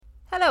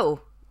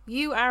Hello.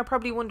 You are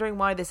probably wondering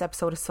why this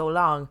episode is so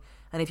long,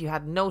 and if you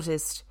hadn't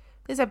noticed,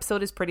 this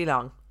episode is pretty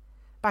long.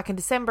 Back in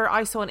December,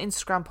 I saw an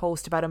Instagram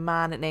post about a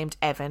man named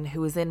Evan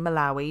who was in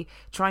Malawi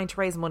trying to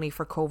raise money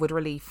for COVID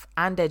relief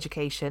and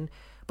education,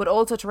 but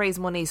also to raise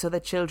money so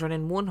that children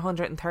in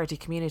 130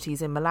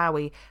 communities in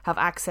Malawi have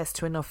access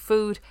to enough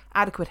food,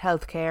 adequate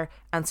healthcare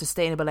and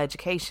sustainable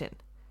education.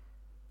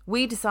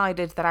 We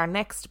decided that our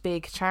next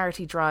big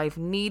charity drive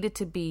needed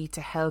to be to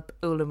help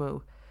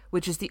Ulumu,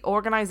 which is the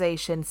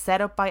organisation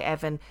set up by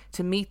Evan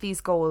to meet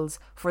these goals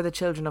for the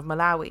children of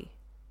Malawi.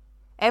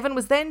 Evan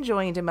was then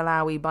joined in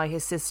Malawi by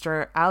his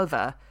sister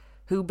Alva,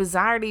 who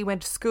bizarrely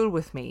went to school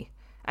with me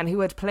and who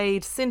had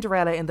played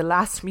Cinderella in the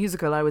last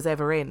musical I was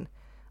ever in.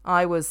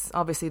 I was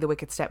obviously the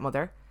wicked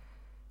stepmother.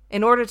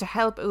 In order to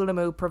help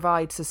Ulumu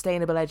provide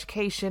sustainable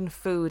education,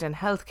 food and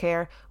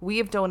healthcare, we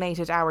have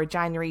donated our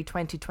January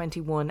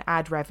 2021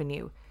 ad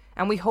revenue,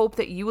 and we hope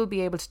that you will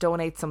be able to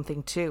donate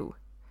something too.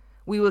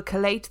 We will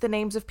collate the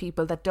names of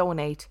people that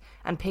donate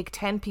and pick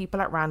 10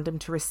 people at random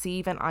to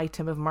receive an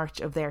item of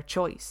merch of their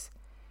choice.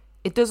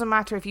 It doesn't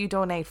matter if you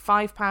donate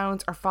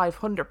 £5 or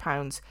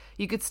 £500,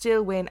 you could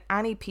still win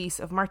any piece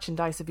of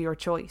merchandise of your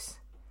choice.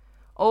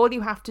 All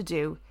you have to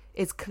do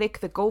is click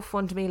the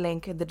GoFundMe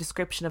link in the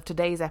description of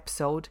today's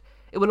episode.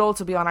 It will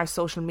also be on our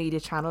social media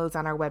channels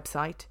and our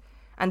website,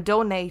 and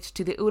donate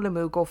to the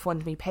Ulumu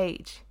GoFundMe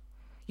page.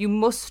 You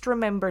must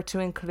remember to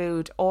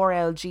include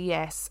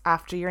RLGS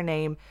after your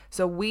name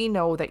so we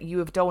know that you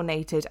have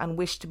donated and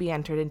wish to be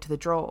entered into the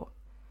draw.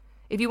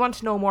 If you want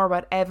to know more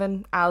about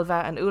Evan,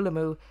 Alva and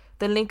Ulumu,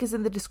 the link is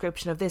in the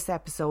description of this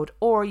episode,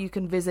 or you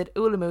can visit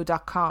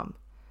ulumu.com.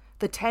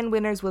 The 10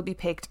 winners will be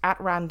picked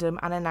at random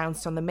and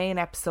announced on the main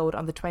episode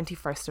on the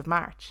 21st of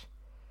March.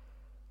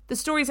 The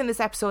stories in this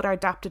episode are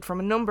adapted from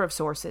a number of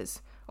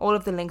sources, all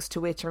of the links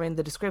to which are in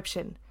the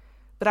description,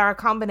 but are a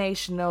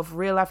combination of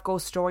real-life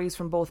ghost stories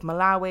from both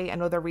Malawi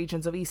and other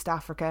regions of East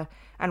Africa,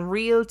 and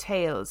real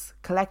tales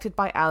collected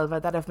by Alva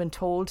that have been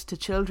told to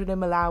children in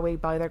Malawi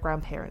by their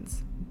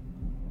grandparents.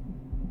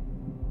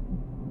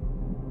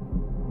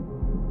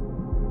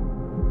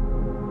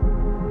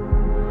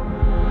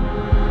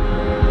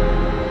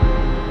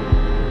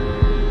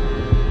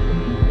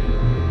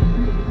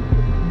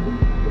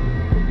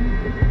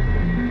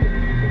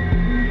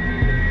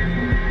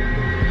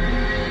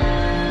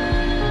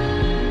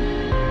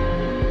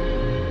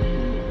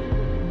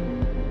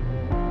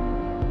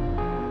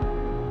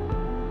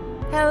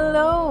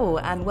 Hello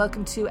and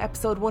welcome to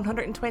episode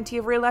 120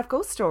 of Real Life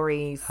Ghost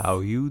Stories. How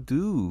you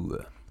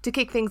do? To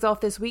kick things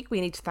off this week,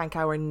 we need to thank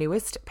our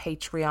newest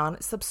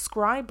Patreon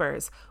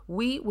subscribers.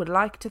 We would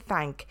like to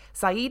thank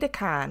Saida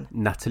Khan,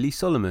 Natalie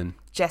Solomon,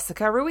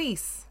 Jessica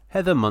Ruiz,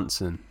 Heather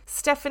Munson,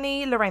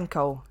 Stephanie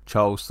Lorenko,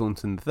 Charles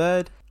Thornton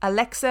III,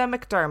 Alexa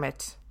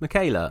McDermott,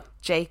 Michaela,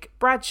 Jake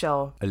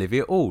Bradshaw,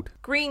 Olivia Auld,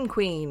 Green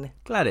Queen,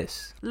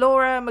 Gladys,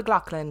 Laura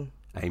McLaughlin,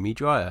 Amy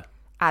Dreyer,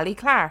 Ali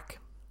Clark,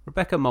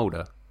 Rebecca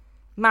Mulder,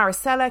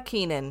 Maricela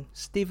Keenan,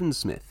 Stephen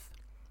Smith,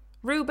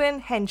 Ruben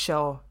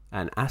Henshaw,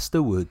 and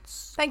Asta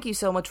Woods. Thank you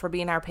so much for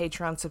being our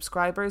Patreon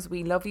subscribers.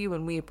 We love you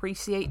and we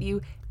appreciate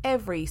you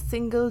every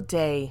single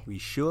day. We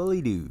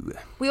surely do.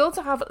 We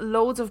also have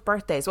loads of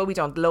birthdays. Well, we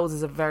don't. Loads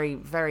is a very,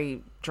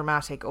 very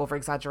dramatic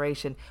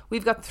over-exaggeration.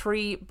 We've got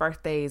 3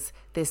 birthdays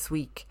this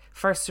week.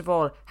 First of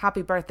all,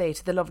 happy birthday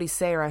to the lovely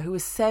Sarah, who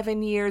is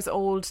 7 years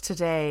old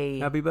today.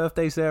 Happy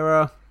birthday,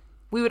 Sarah.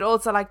 We would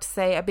also like to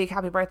say a big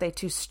happy birthday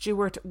to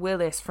Stuart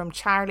Willis from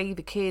Charlie,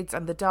 the kids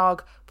and the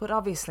dog, but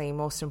obviously,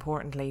 most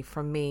importantly,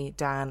 from me,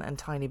 Dan and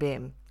Tiny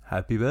Bim.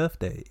 Happy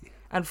birthday.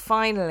 And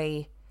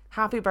finally,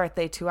 happy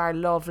birthday to our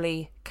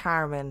lovely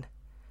Carmen.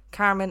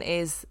 Carmen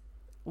is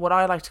what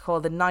I like to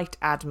call the night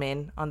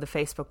admin on the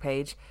Facebook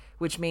page,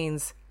 which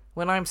means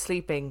when I'm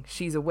sleeping,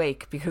 she's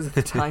awake because of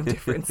the time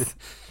difference.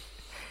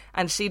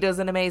 And she does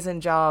an amazing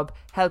job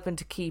helping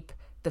to keep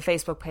the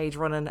Facebook page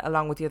running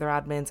along with the other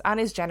admins, and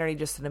is generally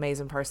just an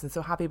amazing person.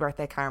 So happy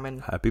birthday, Carmen.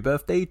 Happy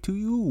birthday to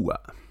you.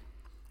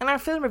 And our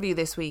film review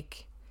this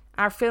week.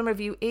 Our film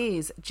review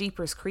is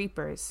Jeepers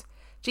Creepers.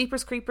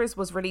 Jeepers Creepers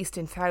was released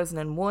in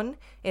 2001.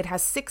 It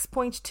has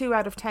 6.2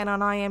 out of 10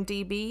 on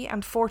IMDb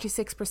and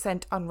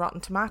 46% on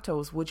Rotten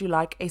Tomatoes. Would you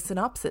like a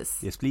synopsis?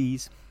 Yes,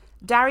 please.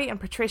 Dari and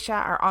Patricia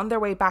are on their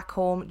way back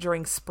home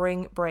during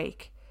spring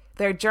break.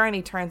 Their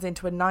journey turns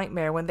into a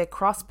nightmare when they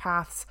cross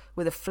paths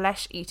with a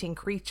flesh-eating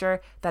creature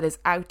that is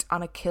out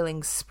on a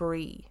killing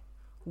spree.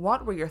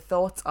 What were your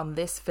thoughts on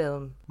this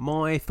film?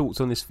 My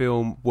thoughts on this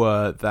film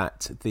were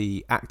that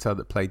the actor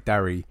that played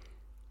Dari,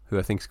 who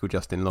I think is called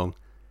Justin Long,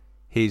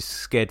 his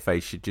scared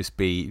face should just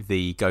be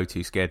the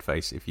go-to scared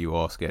face if you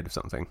are scared of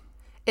something.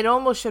 It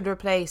almost should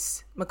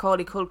replace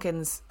Macaulay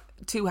Culkin's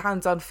 2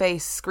 hands on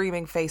face,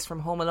 screaming face from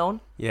Home Alone.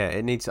 Yeah,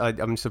 it needs.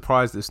 I'm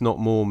surprised it's not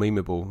more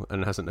memeable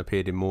and hasn't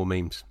appeared in more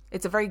memes.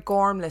 It's a very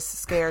gormless,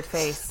 scared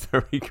face.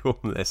 Very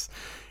gormless.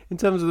 In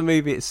terms of the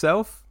movie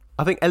itself,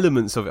 I think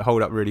elements of it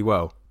hold up really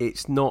well.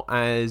 It's not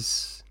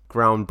as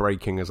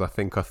groundbreaking as I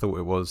thought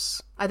it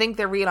was. I think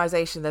the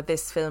realisation that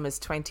this film is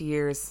 20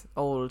 years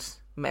old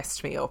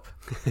messed me up.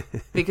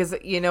 Because,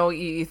 you know,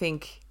 you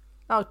think,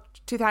 Oh,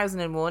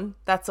 2001.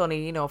 That's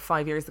only,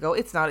 5 years ago.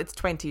 It's not. It's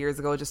 20 years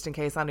ago, just in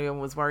case anyone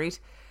was worried.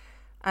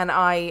 And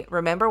I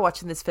remember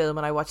watching this film,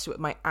 and I watched it with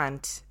my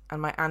aunt. And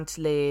my aunt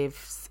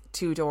lives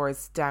 2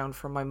 doors down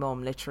from my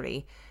mum,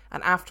 literally.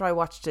 And after I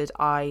watched it,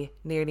 I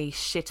nearly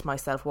shit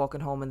myself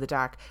walking home in the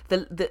dark.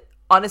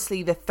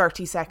 Honestly, the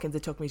 30 seconds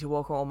it took me to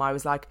walk home, I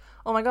was like,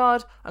 oh my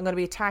God, I'm going to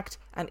be attacked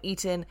and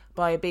eaten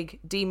by a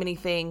big demony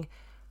thing.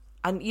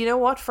 And you know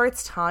what? For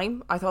its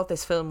time, I thought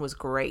this film was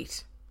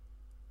great.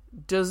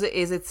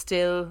 Is it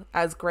still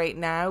as great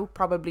now?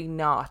 Probably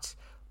not.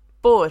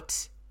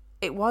 But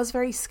it was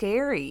very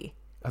scary.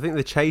 I think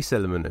the chase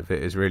element of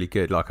it is really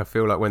good. Like, I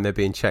feel like when they're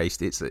being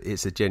chased, it's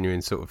a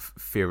genuine sort of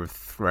fear of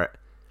threat.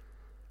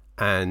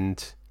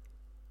 And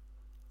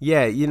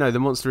yeah, the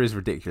monster is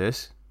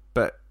ridiculous,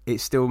 but it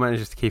still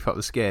manages to keep up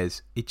the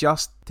scares. It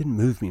just didn't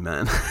move me,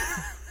 man.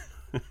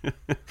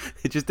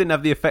 It just didn't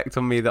have the effect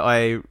on me that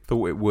I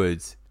thought it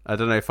would. I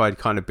don't know if I'd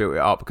kind of built it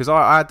up, because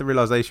I had the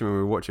realisation when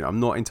we were watching it, I'm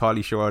not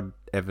entirely sure I'd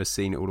ever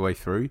seen it all the way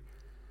through.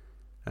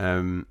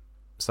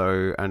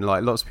 So, and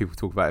like lots of people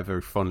talk about it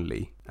very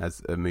fondly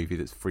as a movie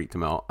that's freaked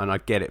them out, and I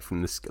get it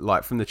from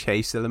the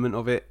chase element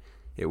of it.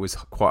 It was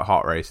quite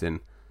heart racing.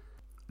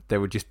 There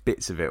were just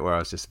bits of it where I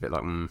was just a bit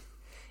like,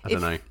 I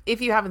don't know.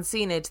 If you haven't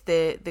seen it,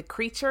 the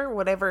creature,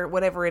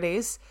 whatever it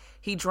is,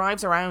 he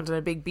drives around in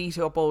a big beat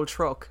up old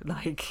truck,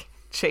 like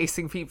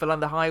chasing people on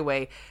the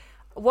highway.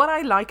 What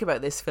I like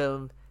about this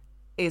film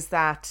is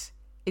that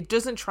it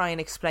doesn't try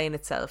and explain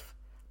itself.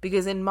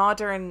 Because in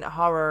modern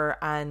horror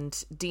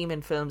and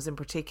demon films in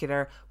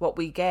particular, what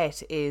we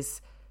get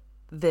is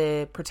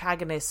the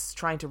protagonists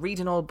trying to read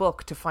an old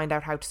book to find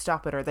out how to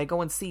stop it, or they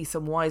go and see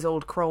some wise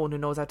old crone who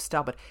knows how to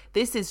stop it.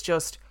 This is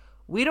just,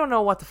 we don't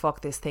know what the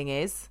fuck this thing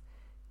is,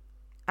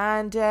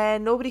 and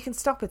nobody can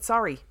stop it.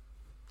 Sorry,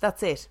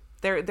 that's it.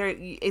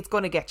 It's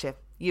going to get you.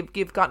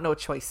 You've got no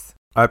choice.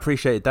 I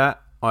appreciated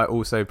that. I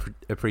also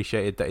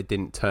appreciated that it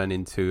didn't turn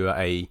into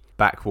a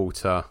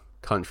backwater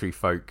country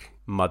folk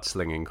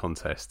mudslinging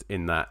contest,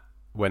 in that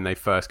when they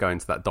first go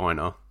into that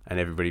diner and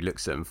everybody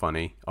looks at them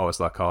funny, I was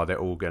like, oh, they're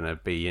all going to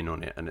be in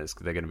on it, and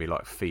they're going to be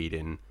like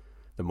feeding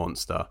the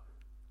monster.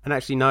 And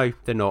actually, no,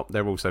 they're not.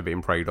 They're also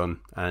being preyed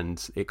on,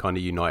 and it kind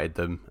of united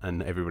them,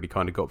 and everybody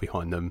kind of got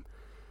behind them.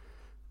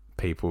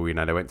 People, they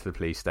went to the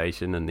police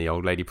station, and the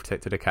old lady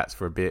protected her cats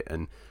for a bit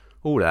and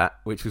all that,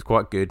 which was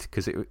quite good,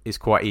 because it's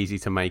quite easy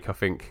to make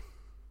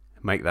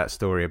that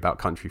story about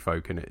country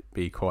folk and it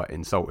be quite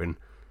insulting.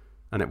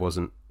 And it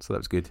wasn't, so that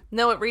was good.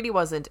 No, it really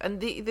wasn't.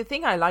 And the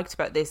thing I liked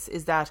about this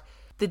is that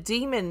the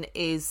demon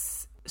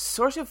is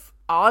sort of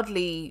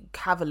oddly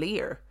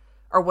cavalier,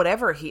 or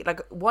whatever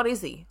what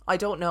is he? I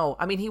don't know.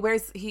 I mean,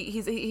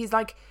 he's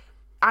like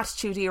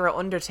Attitude Era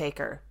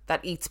Undertaker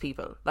that eats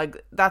people.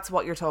 Like, that's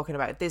what you're talking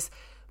about. This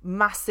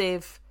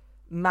massive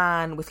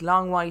man with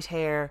long white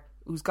hair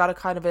who's got a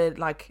kind of a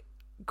like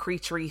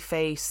creaturey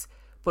face,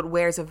 but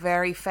wears a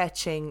very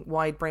fetching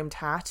wide-brimmed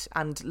hat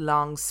and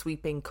long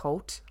sweeping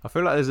coat. I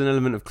feel like there's an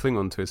element of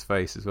Klingon to his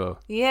face as well.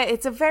 Yeah,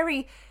 it's a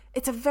very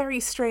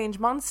strange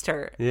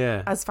monster.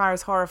 Yeah, as far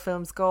as horror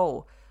films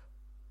go,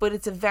 but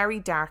it's a very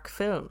dark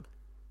film.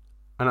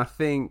 And I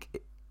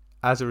think,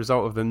 as a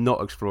result of them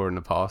not exploring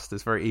the past,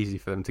 it's very easy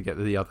for them to get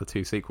the other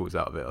 2 sequels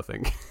out of it, I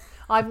think.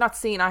 I have to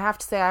say,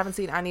 I haven't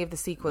seen any of the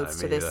sequels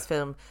to this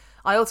film.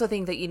 I also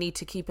think that you need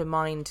to keep in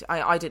mind,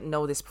 I didn't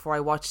know this before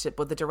I watched it,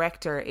 but the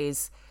director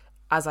is,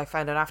 as I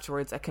found out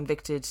afterwards, a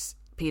convicted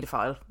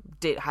paedophile.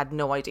 Had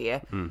no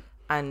idea.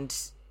 And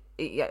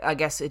I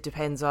guess it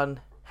depends on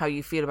how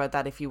you feel about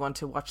that, if you want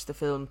to watch the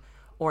film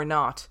or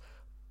not.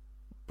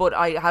 But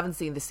I haven't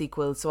seen the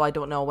sequels, so I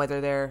don't know whether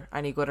they're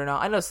any good or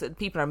not. I know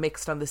people are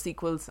mixed on the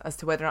sequels as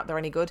to whether or not they're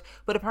any good,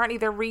 but apparently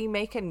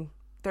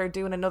they're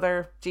doing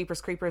another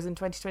Jeepers Creepers in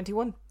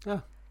 2021.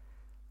 Yeah.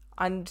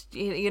 And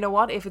you know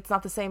what? If it's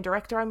not the same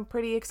director, I'm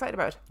pretty excited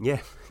about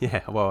it.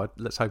 Yeah. Well,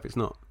 let's hope it's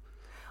not.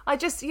 I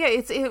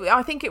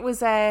think it was,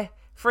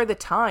 for the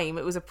time,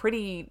 it was a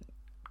pretty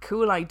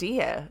cool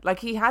idea. Like,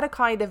 he had a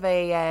kind of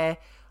a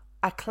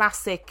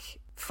classic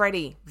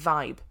Freddy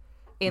vibe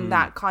in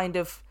that kind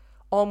of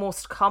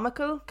almost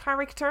comical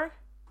character.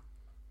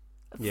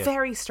 Yeah.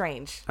 Very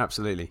strange.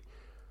 Absolutely.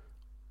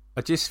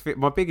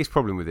 My biggest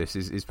problem with this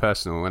is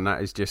personal, and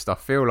that is just, I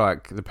feel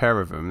like the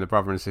pair of them, the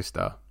brother and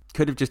sister,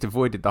 could have just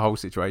avoided the whole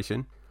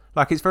situation.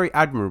 Like, it's very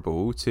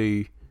admirable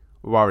to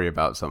worry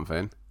about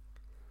something,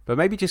 but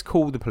maybe just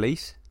call the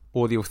police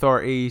or the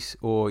authorities,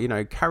 or,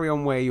 carry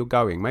on where you're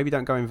going. Maybe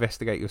don't go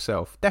investigate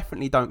yourself.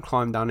 Definitely don't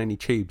climb down any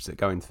tubes that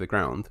go into the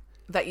ground.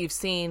 That you've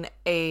seen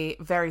a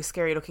very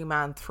scary looking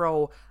man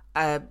throw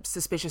a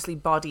suspiciously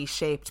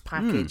body-shaped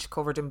package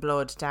covered in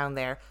blood down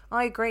there.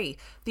 I agree.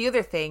 The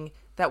other thing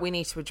that we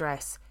need to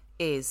address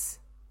is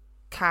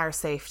car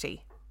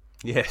safety.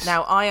 Yes.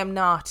 Now, when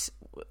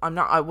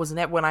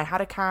I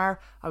had a car,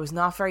 I was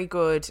not very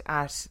good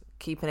at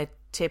keeping it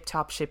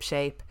tip-top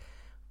ship-shape.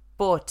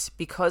 But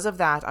because of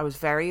that, I was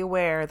very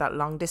aware that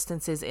long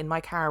distances in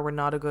my car were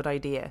not a good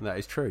idea. That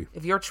is true.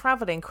 If you're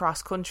travelling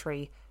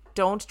cross-country,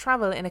 don't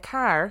travel in a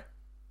car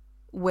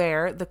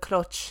where the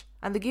clutch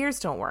and the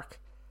gears don't work.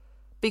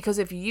 Because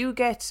if you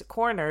get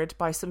cornered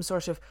by some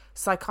sort of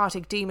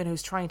psychotic demon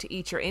who's trying to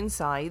eat your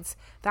insides,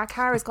 that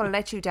car is going to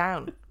let you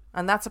down.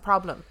 And that's a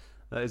problem.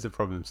 That is a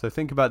problem. So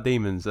think about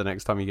demons the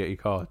next time you get your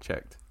car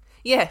checked.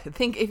 Yeah,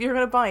 think if you're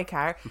going to buy a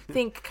car,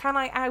 think, can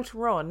I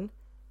outrun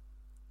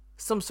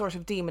some sort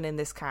of demon in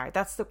this car?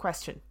 That's the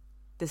question.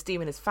 This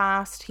demon is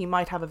fast. He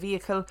might have a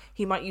vehicle.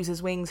 He might use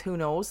his wings. Who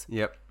knows?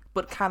 Yep.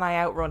 But can I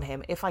outrun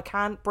him? If I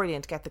can,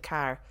 brilliant, get the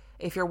car.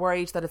 If you're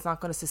worried that it's not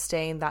going to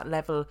sustain that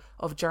level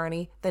of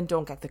journey, then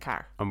don't get the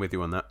car. I'm with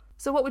you on that.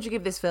 So what would you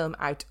give this film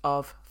out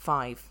of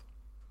 5?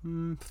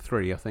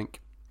 3, I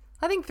think.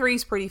 I think 3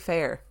 is pretty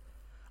fair.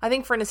 I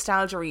think for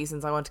nostalgia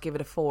reasons, I want to give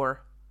it a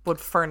 4. But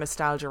for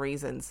nostalgia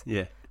reasons.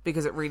 Yeah.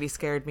 Because it really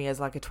scared me as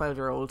like a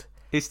 12-year-old.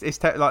 It's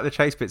like the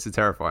chase bits are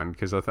terrifying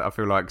because I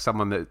feel like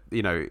someone that,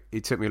 you know,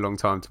 it took me a long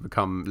time to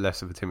become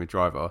less of a timid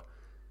driver.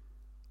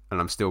 And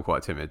I'm still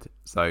quite timid.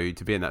 So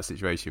to be in that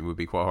situation would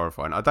be quite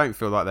horrifying. I don't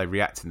feel like they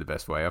react in the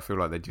best way. I feel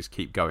like they just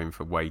keep going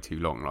for way too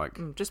long.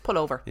 Like, just pull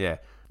over. Yeah.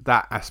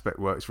 That aspect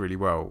works really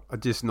well. I'm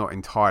just not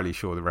entirely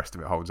sure the rest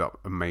of it holds up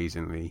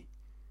amazingly.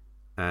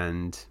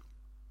 And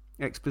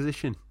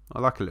exposition. I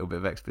like a little bit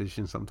of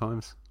exposition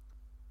sometimes.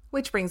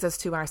 Which brings us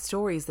to our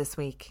stories this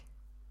week.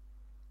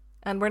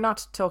 And we're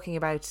not talking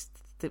about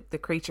the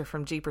creature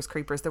from Jeepers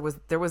Creepers.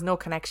 There was no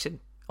connection.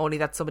 Only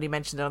that somebody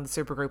mentioned it on the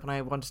supergroup and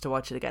I wanted to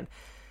watch it again.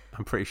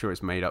 I'm pretty sure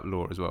it's made up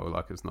lore as well,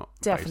 like it's not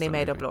definitely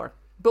made up lore.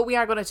 But we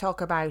are going to talk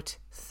about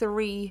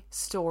 3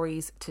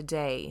 stories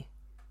today.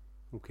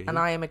 Okay. And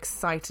I am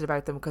excited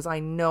about them because I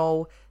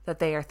know that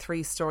they are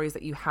 3 stories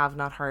that you have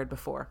not heard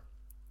before.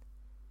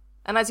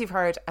 And as you've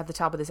heard at the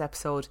top of this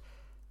episode,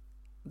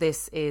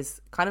 this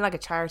is kind of like a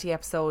charity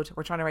episode.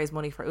 We're trying to raise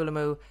money for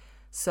Ulamu.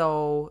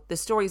 So the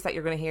stories that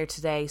you're going to hear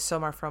today,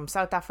 some are from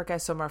South Africa,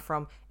 some are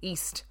from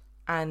East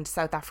and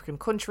South African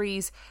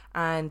countries,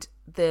 and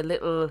the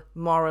little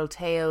moral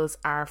tales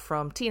are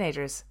from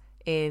teenagers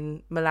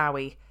in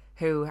Malawi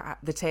who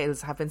the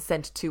tales have been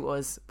sent to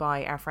us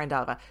by our friend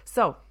Alva.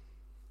 So,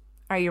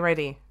 are you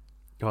ready?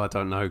 Oh, I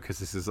don't know, because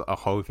this is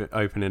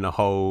opening a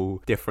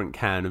whole different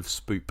can of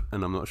spoop,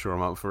 and I'm not sure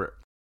I'm up for it.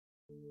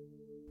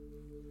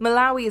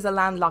 Malawi is a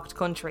landlocked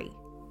country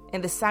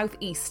in the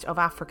southeast of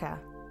Africa,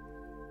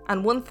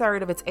 and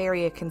 1/3 of its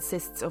area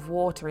consists of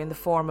water in the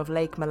form of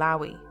Lake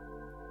Malawi.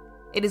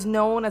 It is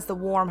known as the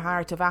warm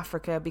heart of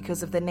Africa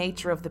because of the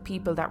nature of the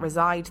people that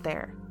reside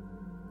there.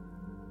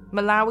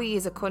 Malawi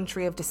is a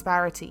country of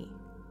disparity.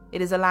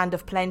 It is a land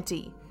of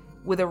plenty,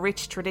 with a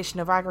rich tradition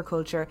of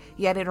agriculture,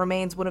 yet it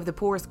remains one of the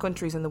poorest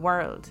countries in the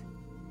world.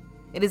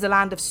 It is a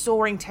land of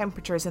soaring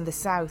temperatures in the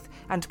south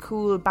and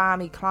cool,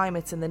 balmy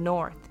climates in the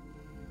north.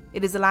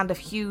 It is a land of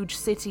huge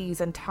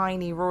cities and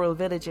tiny rural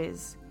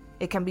villages.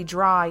 It can be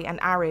dry and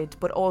arid,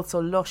 but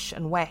also lush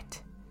and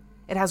wet.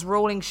 It has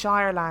rolling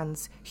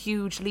shirelands,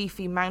 huge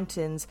leafy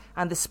mountains,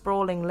 and the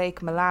sprawling Lake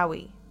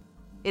Malawi.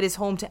 It is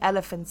home to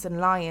elephants and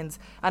lions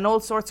and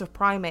all sorts of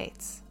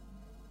primates.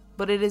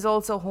 But it is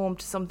also home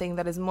to something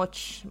that is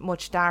much,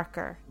 much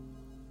darker.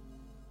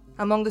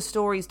 Among the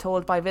stories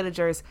told by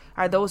villagers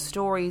are those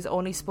stories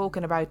only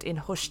spoken about in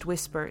hushed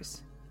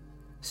whispers.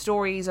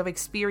 Stories of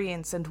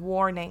experience and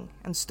warning,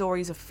 and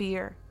stories of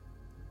fear.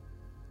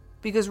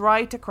 Because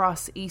right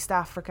across East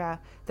Africa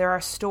there are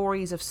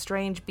stories of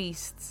strange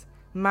beasts,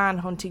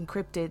 man-hunting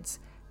cryptids,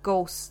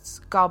 ghosts,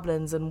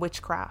 goblins and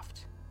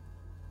witchcraft.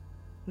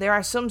 There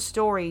are some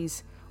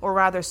stories, or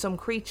rather some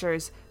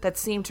creatures, that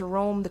seem to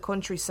roam the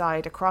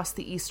countryside across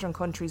the eastern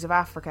countries of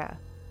Africa.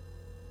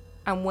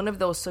 And one of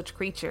those such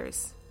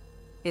creatures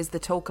is the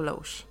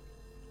Tokoloshe.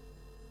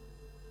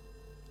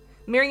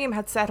 Miriam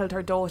had settled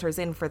her daughters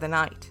in for the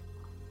night,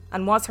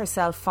 and was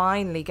herself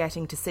finally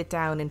getting to sit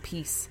down in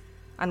peace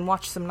and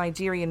watch some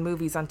Nigerian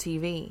movies on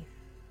TV.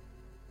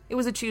 It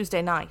was a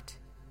Tuesday night,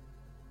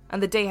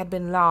 and the day had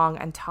been long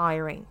and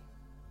tiring,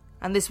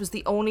 and this was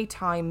the only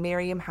time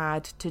Miriam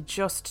had to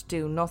just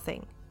do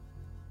nothing.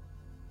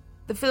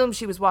 The film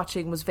she was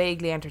watching was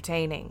vaguely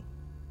entertaining,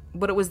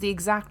 but it was the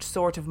exact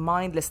sort of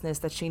mindlessness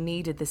that she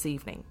needed this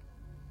evening.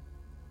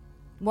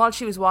 While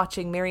she was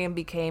watching, Miriam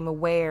became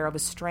aware of a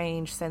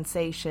strange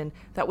sensation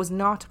that was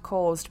not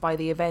caused by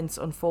the events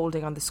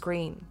unfolding on the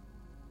screen.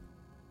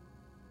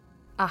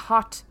 A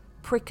hot,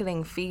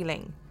 prickling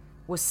feeling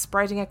was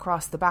spreading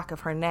across the back of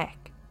her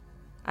neck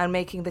and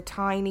making the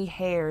tiny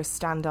hairs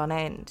stand on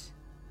end.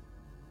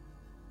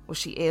 Was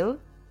she ill?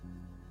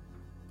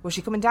 Was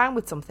she coming down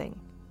with something?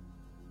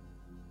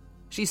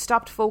 She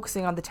stopped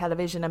focusing on the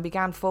television and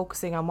began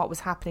focusing on what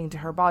was happening to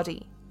her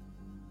body.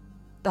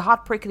 The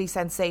hot prickly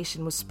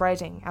sensation was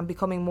spreading and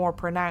becoming more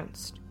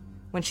pronounced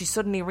when she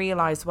suddenly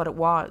realised what it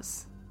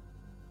was.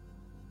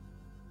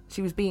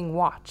 She was being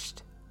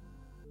watched.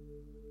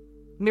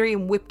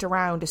 Miriam whipped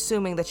around,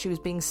 assuming that she was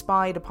being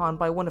spied upon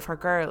by one of her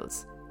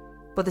girls,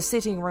 but the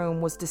sitting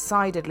room was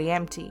decidedly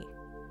empty.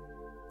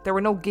 There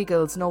were no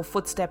giggles, no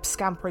footsteps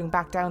scampering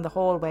back down the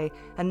hallway,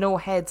 and no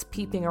heads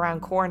peeping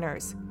around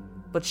corners,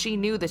 but she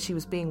knew that she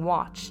was being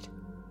watched.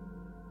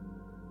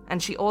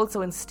 And she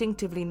also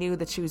instinctively knew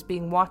that she was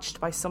being watched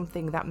by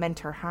something that meant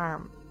her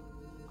harm.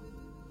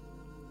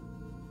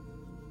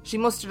 She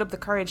mustered up the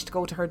courage to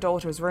go to her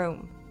daughter's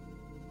room.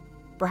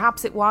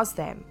 Perhaps it was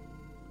them,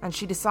 and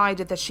she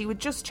decided that she would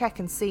just check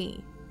and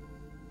see.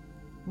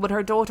 But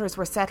her daughters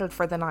were settled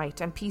for the night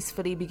and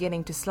peacefully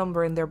beginning to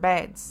slumber in their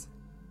beds.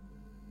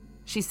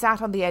 She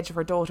sat on the edge of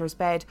her daughter's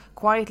bed,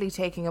 quietly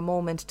taking a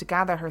moment to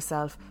gather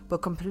herself,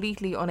 but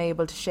completely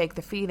unable to shake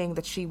the feeling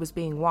that she was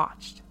being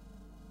watched.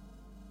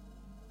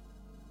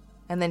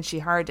 And then she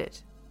heard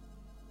it.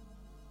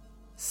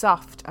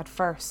 Soft at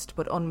first,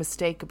 but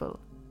unmistakable.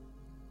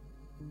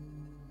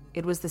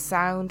 It was the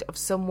sound of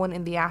someone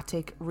in the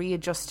attic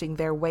readjusting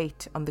their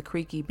weight on the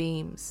creaky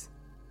beams.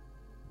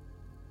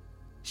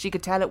 She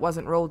could tell it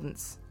wasn't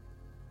rodents.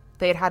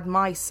 They had had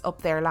mice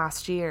up there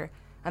last year,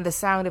 and the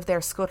sound of their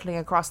scuttling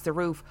across the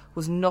roof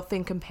was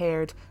nothing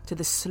compared to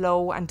the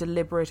slow and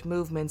deliberate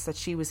movements that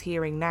she was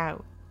hearing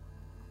now.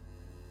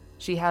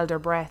 She held her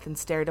breath and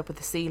stared up at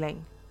the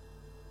ceiling.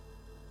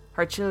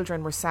 Her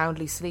children were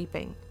soundly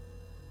sleeping.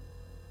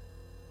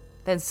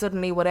 Then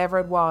suddenly whatever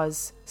it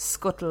was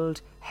scuttled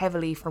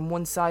heavily from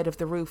one side of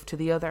the roof to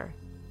the other.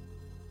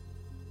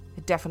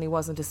 It definitely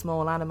wasn't a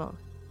small animal.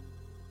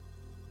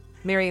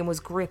 Miriam was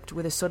gripped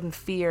with a sudden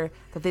fear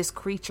that this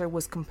creature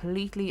was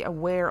completely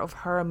aware of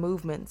her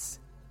movements,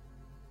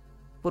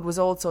 but was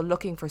also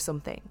looking for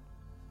something.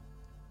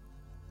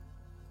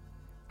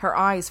 Her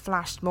eyes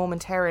flashed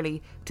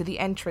momentarily to the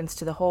entrance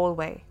to the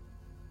hallway,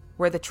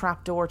 where the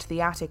trapdoor to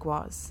the attic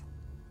was.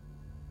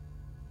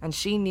 And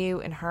she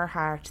knew in her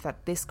heart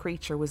that this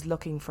creature was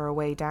looking for a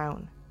way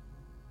down.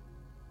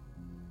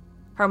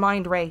 Her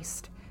mind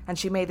raced, and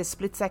she made the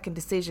split-second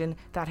decision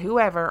that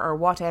whoever or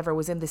whatever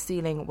was in the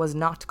ceiling was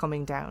not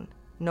coming down,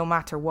 no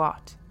matter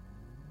what.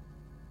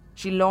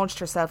 She launched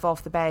herself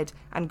off the bed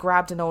and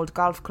grabbed an old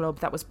golf club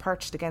that was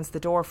perched against the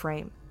door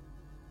frame.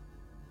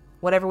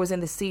 Whatever was in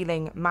the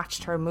ceiling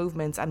matched her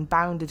movements and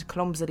bounded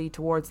clumsily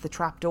towards the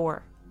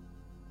trapdoor.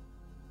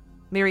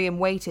 Miriam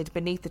waited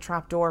beneath the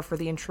trapdoor for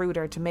the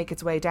intruder to make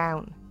its way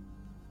down,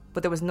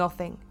 but there was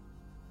nothing.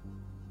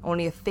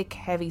 Only a thick,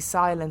 heavy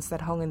silence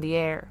that hung in the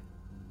air.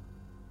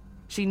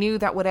 She knew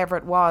that whatever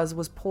it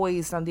was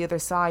poised on the other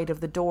side of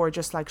the door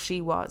just like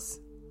she was.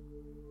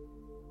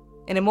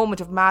 In a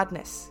moment of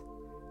madness,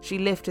 she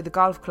lifted the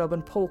golf club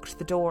and poked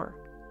the door.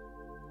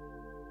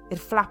 It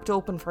flapped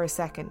open for a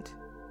second,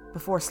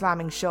 before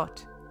slamming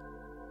shut.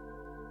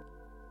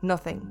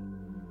 Nothing.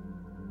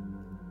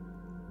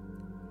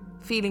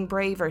 Feeling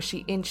braver,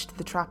 she inched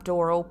the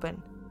trapdoor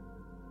open.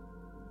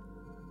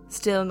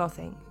 Still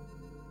nothing.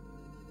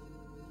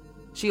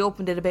 She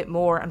opened it a bit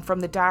more, and from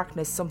the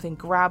darkness something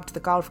grabbed the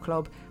golf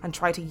club and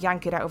tried to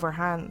yank it out of her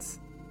hands.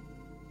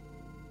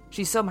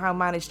 She somehow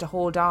managed to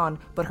hold on,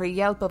 but her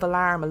yelp of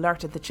alarm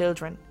alerted the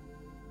children.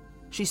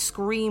 She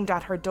screamed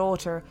at her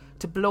daughter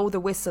to blow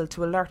the whistle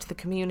to alert the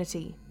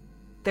community.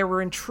 There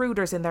were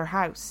intruders in their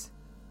house.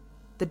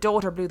 The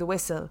daughter blew the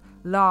whistle.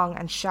 Long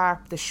and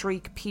sharp, the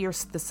shriek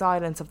pierced the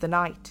silence of the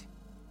night.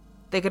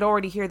 They could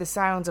already hear the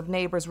sounds of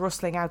neighbours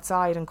rustling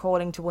outside and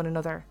calling to one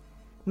another.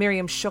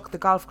 Miriam shook the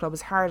golf club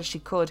as hard as she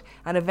could,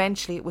 and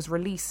eventually it was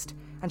released,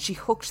 and she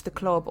hooked the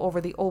club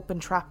over the open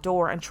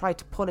trapdoor and tried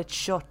to pull it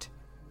shut.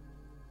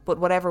 But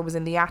whatever was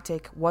in the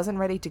attic wasn't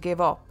ready to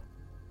give up,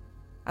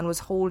 and was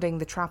holding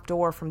the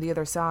trapdoor from the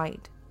other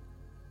side.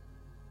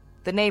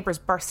 The neighbours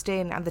burst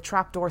in, and the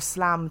trapdoor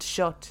slammed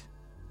shut.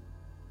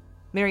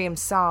 Miriam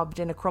sobbed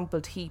in a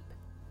crumpled heap,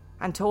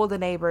 and told the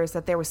neighbours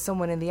that there was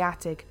someone in the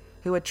attic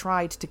who had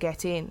tried to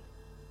get in.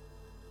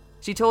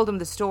 She told them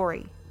the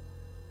story,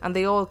 and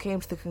they all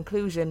came to the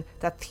conclusion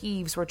that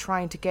thieves were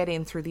trying to get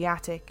in through the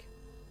attic.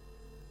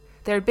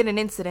 There had been an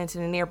incident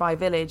in a nearby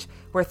village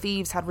where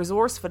thieves had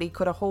resourcefully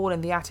cut a hole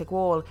in the attic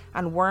wall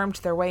and wormed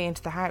their way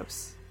into the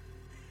house.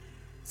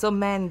 Some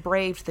men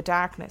braved the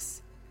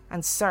darkness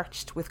and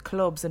searched with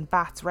clubs and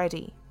bats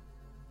ready.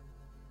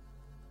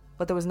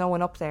 But there was no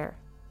one up there,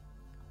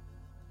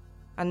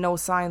 and no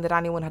sign that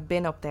anyone had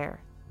been up there.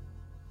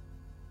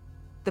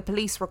 The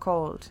police were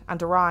called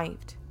and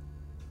arrived.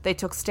 They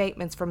took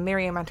statements from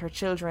Miriam and her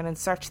children and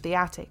searched the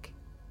attic.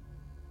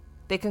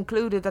 They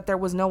concluded that there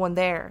was no one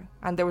there,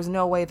 and there was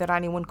no way that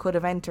anyone could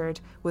have entered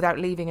without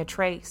leaving a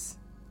trace.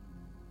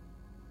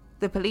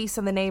 The police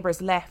and the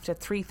neighbours left at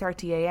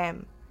 3:30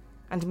 a.m,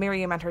 and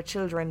Miriam and her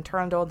children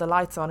turned all the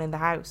lights on in the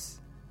house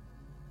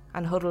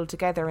and huddled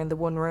together in the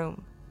one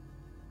room.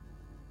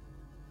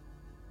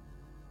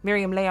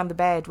 Miriam lay on the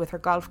bed with her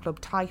golf club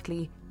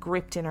tightly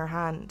gripped in her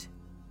hand.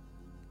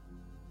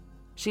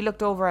 She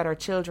looked over at her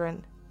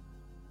children,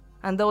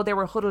 and though they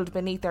were huddled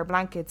beneath their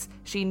blankets,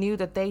 she knew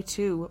that they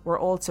too were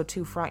also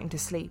too frightened to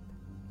sleep.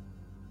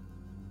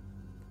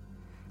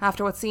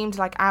 After what seemed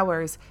like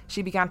hours,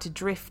 she began to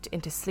drift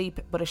into sleep,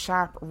 but a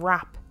sharp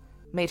rap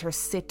made her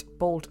sit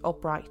bolt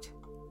upright.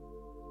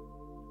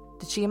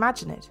 Did she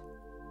imagine it?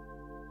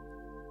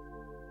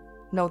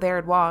 No, there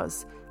it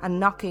was, and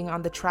knocking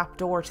on the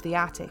trapdoor to the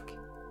attic.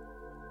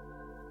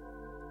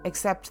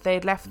 Except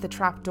they'd left the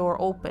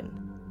trapdoor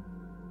open,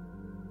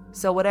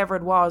 so whatever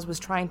it was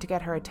trying to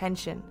get her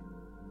attention.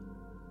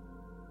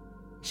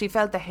 She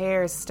felt the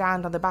hairs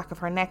stand on the back of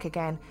her neck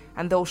again,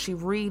 and though she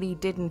really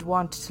didn't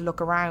want to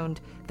look around,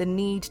 the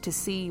need to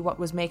see what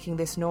was making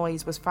this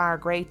noise was far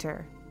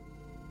greater.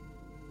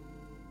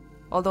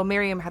 Although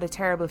Miriam had a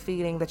terrible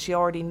feeling that she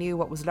already knew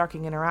what was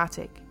lurking in her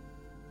attic.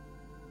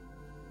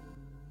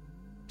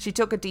 She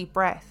took a deep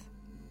breath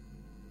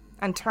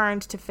and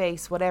turned to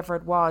face whatever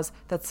it was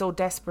that so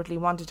desperately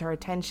wanted her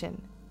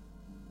attention.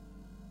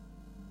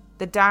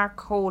 The dark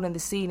hole in the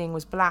ceiling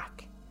was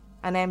black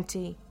and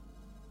empty,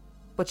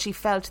 but she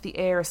felt the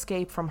air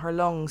escape from her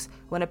lungs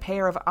when a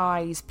pair of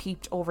eyes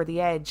peeped over the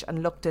edge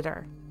and looked at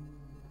her.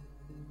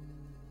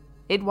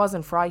 It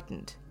wasn't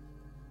frightened.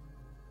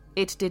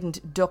 It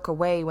didn't duck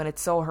away when it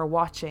saw her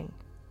watching.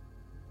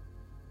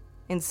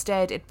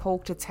 Instead, it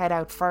poked its head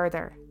out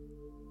further.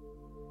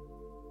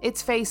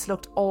 Its face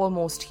looked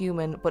almost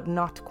human, but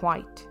not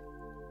quite.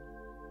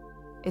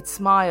 It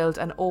smiled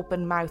an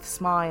open-mouthed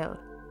smile,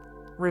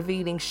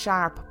 revealing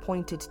sharp,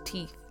 pointed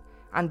teeth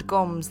and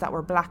gums that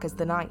were black as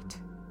the night.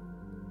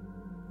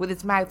 With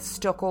its mouth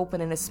stuck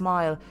open in a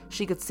smile,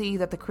 she could see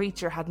that the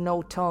creature had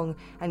no tongue,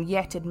 and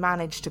yet it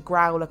managed to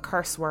growl a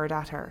curse word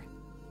at her.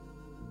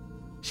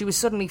 She was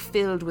suddenly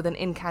filled with an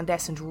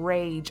incandescent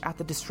rage at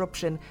the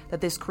disruption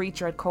that this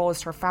creature had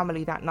caused her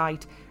family that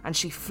night, and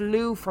she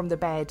flew from the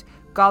bed,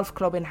 golf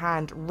club in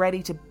hand,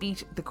 ready to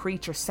beat the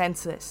creature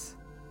senseless.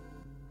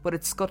 But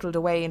it scuttled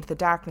away into the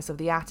darkness of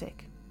the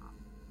attic.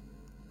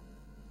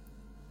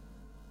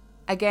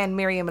 Again,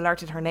 Miriam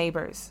alerted her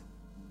neighbours,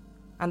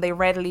 and they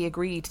readily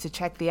agreed to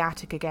check the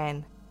attic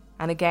again,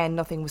 and again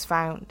nothing was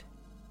found.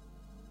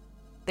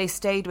 They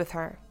stayed with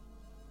her,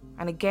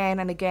 and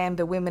again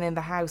the women in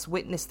the house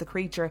witnessed the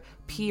creature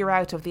peer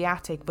out of the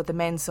attic, but the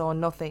men saw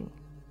nothing.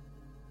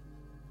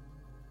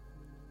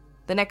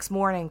 The next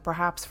morning,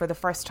 perhaps for the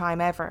first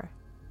time ever,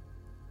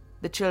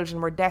 the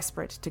children were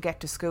desperate to get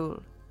to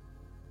school.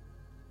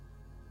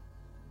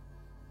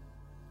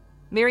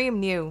 Miriam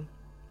knew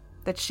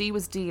that she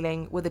was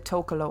dealing with a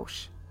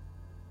Tokoloshe.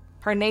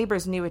 Her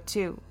neighbours knew it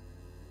too,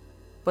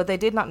 but they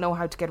did not know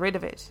how to get rid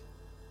of it.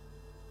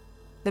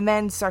 The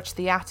men searched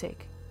the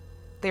attic.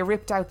 They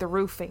ripped out the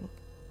roofing,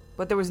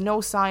 but there was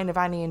no sign of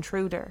any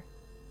intruder.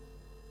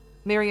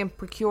 Miriam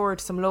procured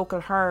some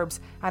local herbs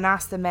and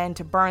asked the men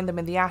to burn them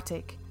in the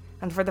attic,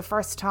 and for the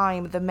first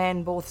time the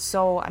men both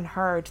saw and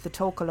heard the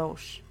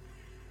Tokoloshe.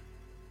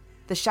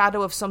 The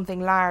shadow of something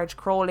large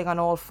crawling on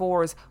all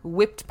fours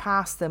whipped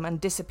past them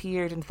and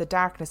disappeared into the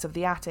darkness of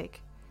the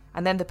attic,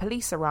 and then the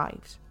police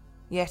arrived,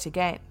 yet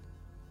again.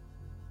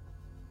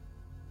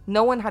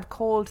 No one had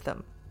called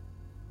them,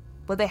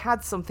 but they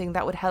had something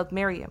that would help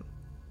Miriam.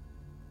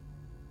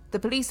 The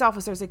police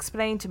officers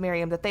explained to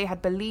Miriam that they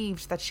had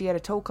believed that she had a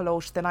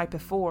Tokoloshe the night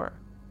before,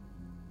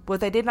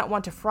 but they did not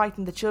want to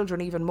frighten the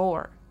children even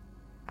more,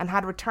 and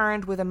had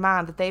returned with a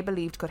man that they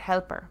believed could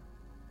help her.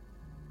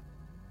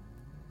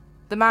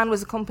 The man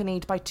was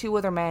accompanied by 2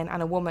 other men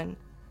and a woman,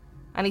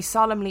 and he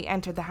solemnly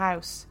entered the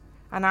house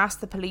and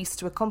asked the police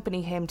to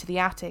accompany him to the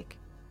attic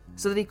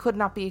so that he could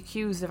not be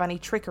accused of any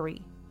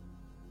trickery.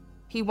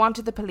 He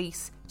wanted the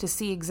police to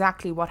see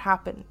exactly what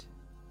happened.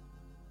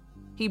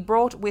 He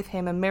brought with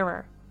him a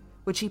mirror,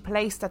 which he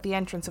placed at the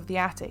entrance of the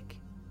attic.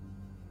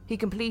 He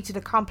completed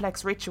a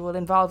complex ritual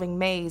involving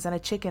maize and a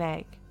chicken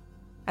egg,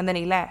 and then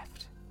he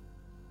left.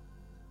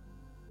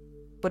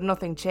 But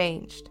nothing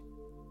changed.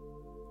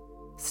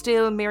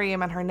 Still,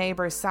 Miriam and her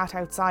neighbours sat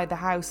outside the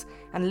house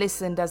and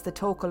listened as the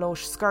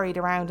Tokoloshe scurried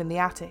around in the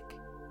attic.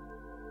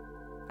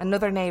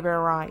 Another neighbour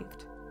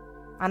arrived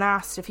and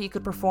asked if he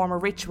could perform a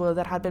ritual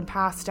that had been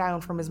passed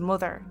down from his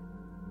mother.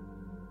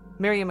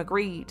 Miriam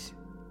agreed.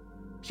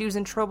 She was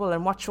in trouble,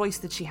 and what choice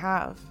did she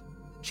have?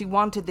 She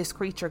wanted this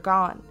creature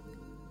gone.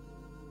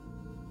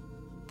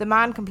 The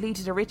man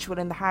completed a ritual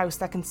in the house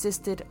that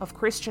consisted of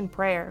Christian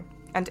prayer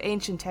and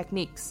ancient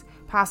techniques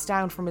passed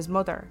down from his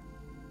mother.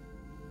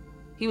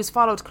 He was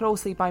followed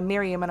closely by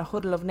Miriam and a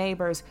huddle of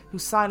neighbours who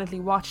silently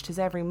watched his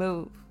every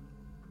move.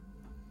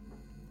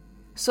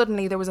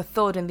 Suddenly there was a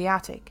thud in the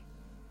attic,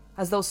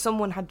 as though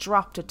someone had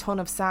dropped a ton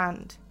of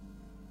sand,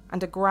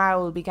 and a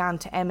growl began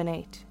to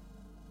emanate.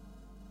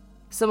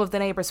 Some of the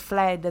neighbours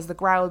fled as the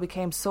growl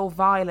became so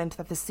violent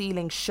that the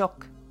ceiling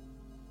shook.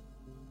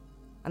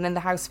 And then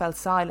the house fell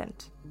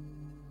silent.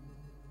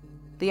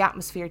 The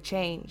atmosphere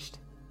changed,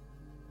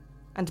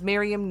 and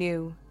Miriam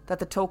knew that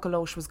the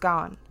Tokoloshe was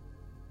gone.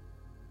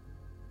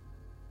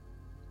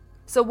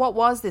 So what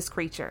was this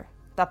creature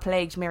that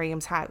plagued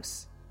Miriam's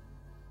house?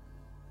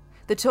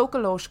 The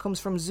Tokoloshe comes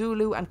from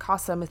Zulu and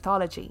Xhosa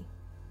mythology,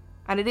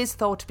 and it is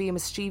thought to be a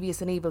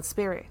mischievous and evil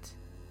spirit.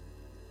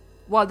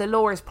 While the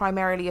lore is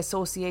primarily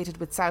associated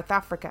with South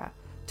Africa,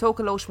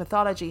 Tokoloshe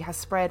mythology has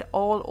spread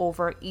all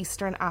over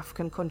Eastern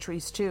African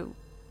countries too.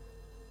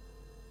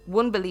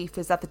 One belief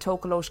is that the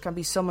Tokoloshe can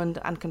be summoned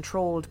and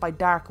controlled by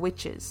dark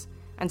witches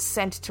and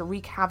sent to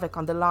wreak havoc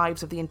on the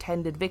lives of the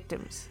intended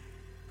victims.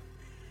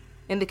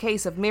 In the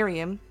case of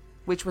Miriam,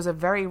 which was a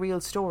very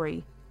real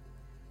story,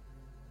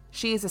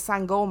 she is a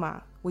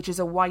Sangoma, which is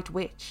a white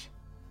witch,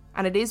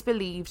 and it is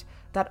believed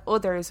that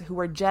others who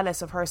were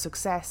jealous of her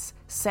success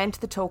sent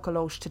the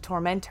Tokoloshe to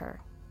torment her.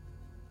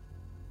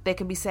 They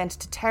can be sent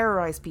to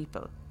terrorise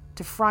people,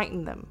 to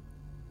frighten them,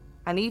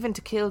 and even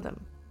to kill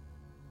them.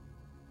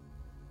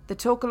 The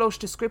Tokoloshe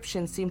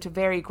descriptions seem to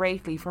vary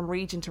greatly from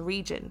region to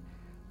region,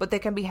 but they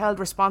can be held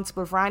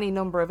responsible for any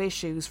number of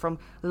issues from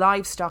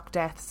livestock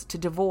deaths to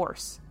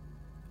divorce,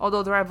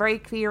 although there are very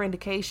clear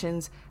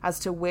indications as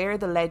to where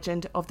the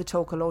legend of the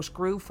Tokoloshe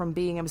grew from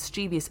being a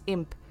mischievous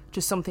imp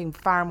to something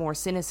far more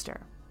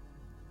sinister.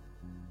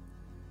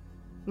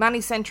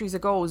 Many centuries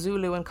ago,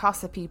 Zulu and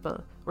Xhosa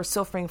people were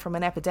suffering from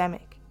an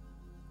epidemic.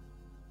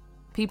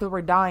 People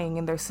were dying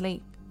in their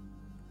sleep,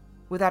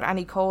 without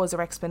any cause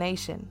or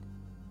explanation.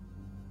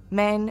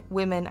 Men,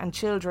 women and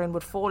children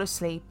would fall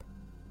asleep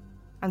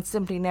and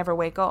simply never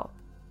wake up.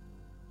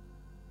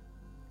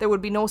 There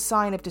would be no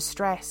sign of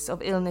distress,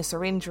 of illness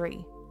or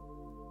injury.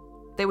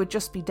 They would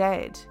just be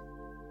dead.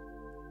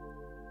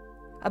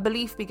 A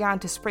belief began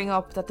to spring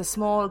up that the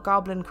small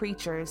goblin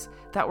creatures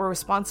that were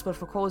responsible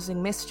for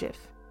causing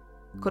mischief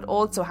could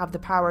also have the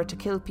power to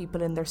kill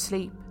people in their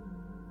sleep.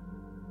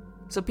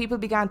 So people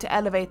began to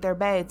elevate their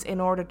beds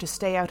in order to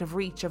stay out of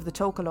reach of the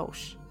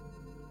Tokoloshe,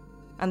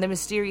 and the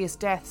mysterious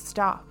death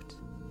stopped.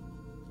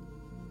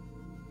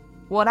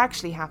 What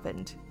actually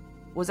happened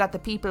was that the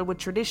people would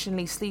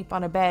traditionally sleep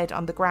on a bed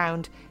on the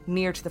ground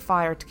near to the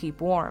fire to keep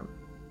warm.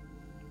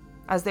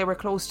 As they were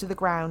close to the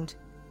ground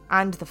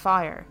and the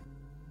fire,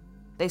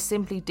 they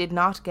simply did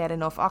not get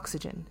enough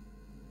oxygen.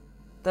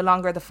 The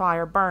longer the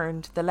fire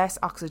burned, the less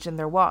oxygen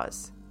there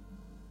was,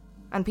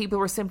 and people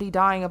were simply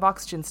dying of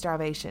oxygen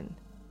starvation.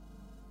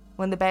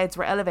 When the beds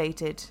were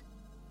elevated,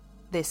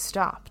 this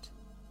stopped.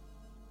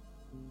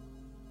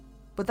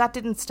 But that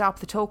didn't stop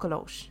the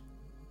Tokoloshe.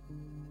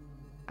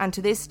 And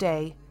to this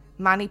day,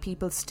 many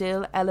people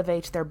still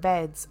elevate their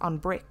beds on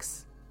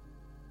bricks.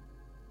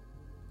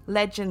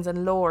 Legends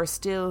and lore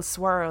still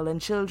swirl, and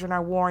children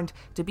are warned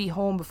to be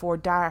home before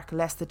dark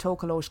lest the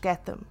Tokoloshe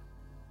get them.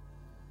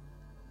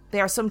 They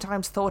are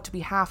sometimes thought to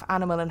be half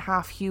animal and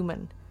half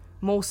human,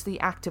 mostly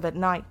active at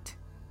night,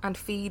 and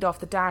feed off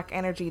the dark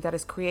energy that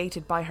is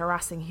created by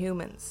harassing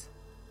humans.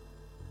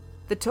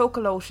 The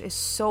Tokoloshe is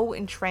so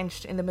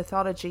entrenched in the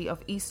mythology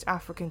of East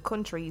African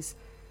countries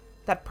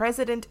that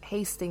President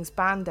Hastings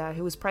Banda,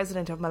 who was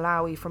president of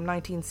Malawi from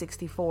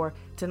 1964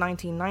 to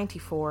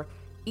 1994,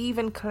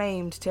 even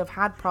claimed to have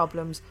had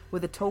problems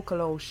with the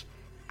Tokoloshe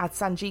at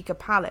Sanjika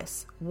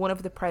Palace, one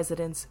of the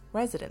president's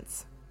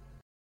residence.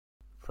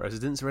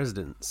 President's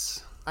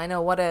residence. I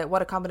know, what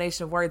a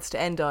combination of words to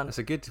end on. That's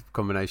a good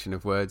combination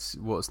of words.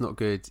 What's not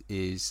good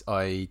is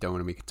I don't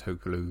want to meet a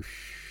Tokoloshe.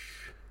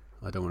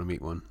 I don't want to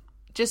meet one.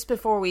 Just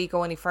before we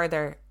go any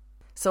further,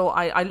 so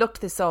I looked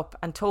this up,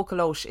 and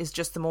Tokoloshe is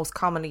just the most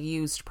commonly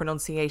used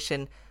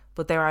pronunciation,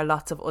 but there are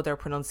lots of other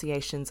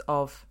pronunciations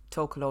of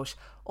Tokoloshe.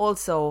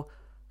 Also,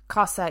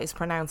 Xhosa is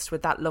pronounced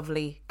with that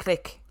lovely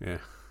click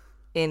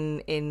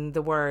in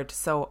the word,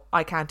 so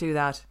I can't do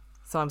that.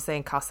 So I'm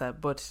saying Xhosa,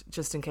 but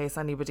just in case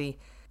anybody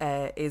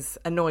is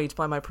annoyed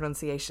by my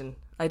pronunciation,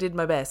 I did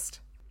my best.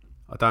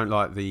 I don't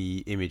like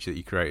the image that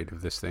you created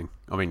of this thing.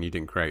 I mean, you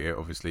didn't create it,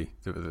 obviously.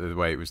 The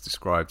way it was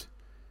described,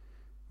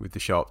 with the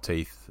sharp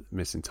teeth,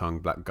 missing tongue,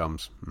 black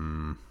gums.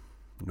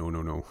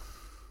 No.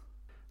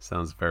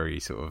 Sounds very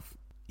sort of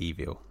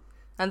evil.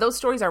 And those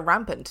stories are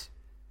rampant.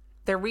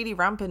 They're really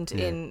rampant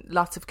in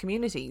lots of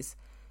communities.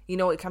 You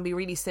know, it can be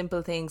really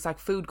simple things like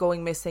food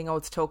going missing. Oh,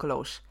 it's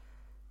Tokoloshe,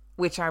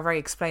 which are very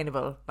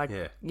explainable. Like,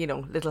 you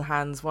know, little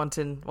hands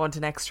wanting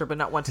extra but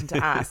not wanting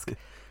to ask.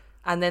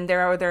 And then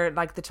there are other,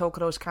 like the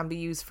Tokoloshe can be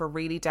used for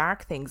really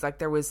dark things. Like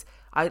there was,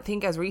 I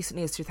think as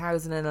recently as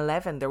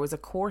 2011, there was a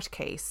court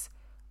case,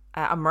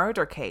 a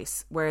murder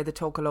case, where the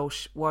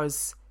Tokoloshe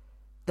was,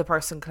 the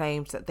person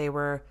claimed that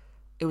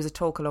it was a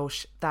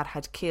Tokoloshe that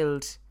had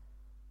killed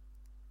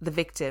the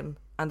victim.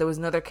 And there was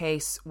another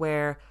case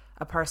where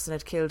a person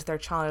had killed their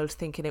child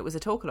thinking it was a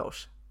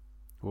Tokoloshe.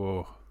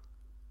 Whoa.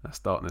 That's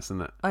darkness,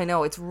 isn't it? I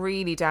know, it's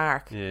really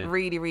dark. Yeah.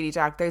 Really, really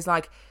dark. There's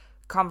like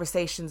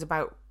conversations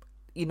about,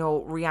 you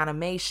know,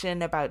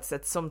 reanimation, about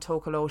that some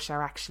Tokoloshe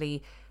are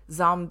actually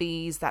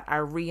zombies that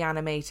are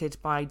reanimated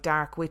by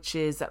dark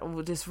witches.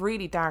 This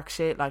really dark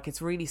shit, like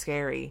it's really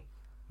scary.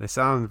 They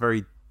sound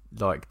very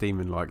like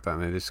demon-like,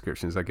 don't they? The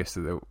descriptions, I guess,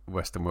 that the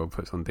Western world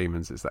puts on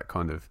demons. It's that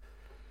kind of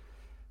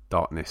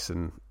darkness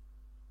and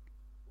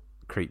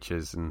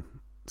creatures and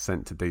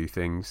sent to do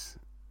things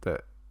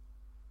that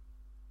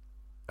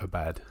are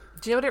bad.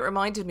 Do you know what it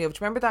reminded me of? Do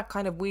you remember that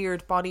kind of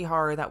weird body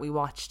horror that we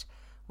watched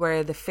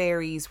where the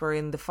fairies were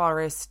in the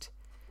forest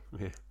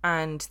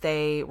and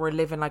they were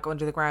living like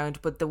under the ground,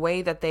 but the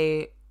way that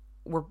they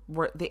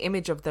were the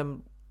image of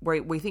them,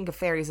 where we think of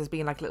fairies as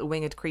being like little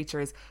winged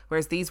creatures,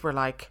 whereas these were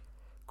like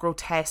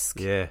grotesque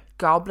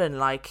goblin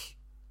like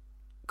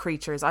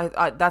creatures.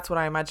 I that's what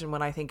I imagine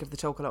when I think of the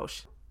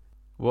Tokoloshe.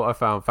 What I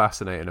found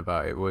fascinating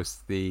about it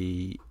was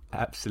the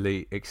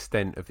absolute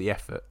extent of the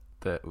effort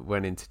that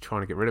went into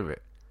trying to get rid of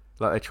it.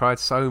 Like, they tried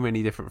so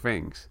many different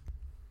things,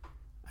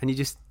 and you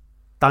just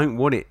don't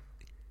want it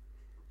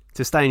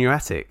to stay in your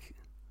attic.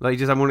 Like, you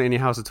just don't want it in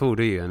your house at all,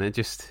 do you? And it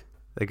just,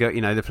 they go,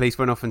 you know, the police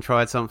went off and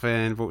tried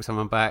something, brought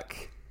someone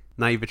back,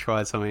 neighbour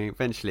tried something,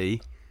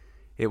 eventually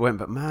it went,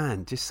 but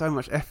man, just so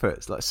much effort.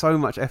 It's like so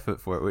much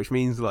effort for it, which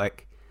means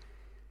like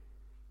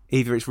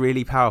either it's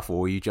really powerful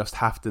or you just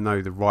have to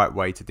know the right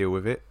way to deal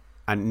with it.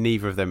 And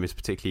neither of them is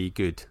particularly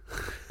good.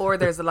 Or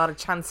there's a lot of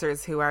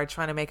chancers who are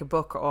trying to make a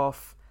buck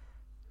off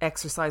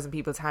exercising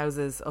people's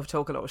houses of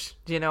Tokelosh,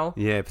 do you know?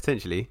 Yeah,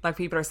 potentially. Like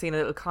people are seeing a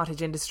little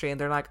cottage industry and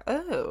they're like,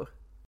 oh,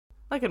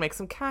 I can make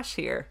some cash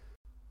here.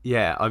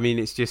 Yeah, I mean,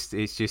 it's just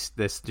there's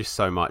just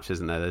so much,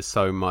 isn't there? There's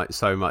so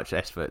much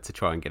effort to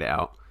try and get it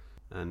out.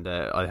 And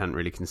I hadn't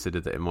really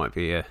considered that it might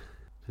be a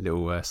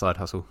little side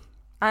hustle.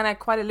 And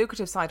quite a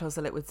lucrative side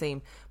hustle, it would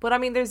seem. But I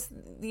mean, there's,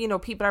 you know,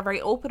 people are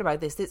very open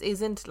about this. This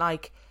isn't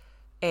like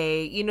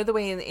you know, the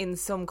way in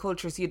some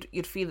cultures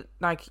you'd feel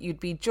like you'd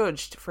be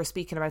judged for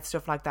speaking about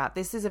stuff like that.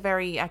 This is a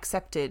very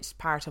accepted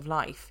part of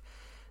life.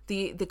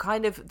 The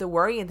kind of the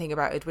worrying thing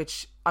about it,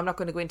 which I'm not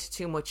going to go into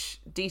too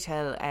much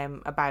detail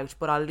about,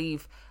 but I'll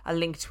leave a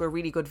link to a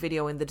really good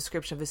video in the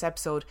description of this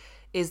episode,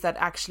 is that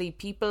actually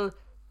people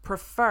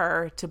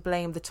prefer to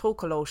blame the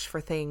Tokelosh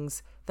for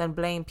things than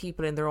blame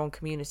people in their own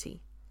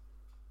community.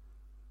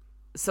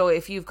 So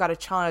if you've got a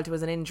child who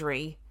has an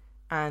injury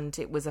and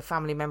it was a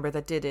family member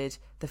that did it,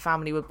 the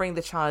family will bring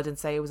the child and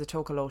say it was a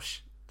Tokelosh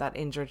that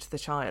injured the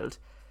child,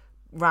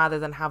 rather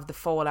than have the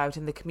fallout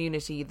in the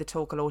community. The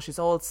Tokelosh is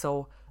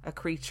also a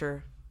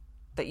creature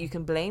that you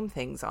can blame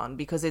things on,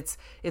 because it's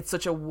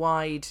such a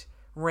wide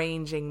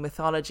ranging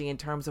mythology in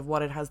terms of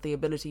what it has the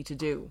ability to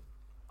do.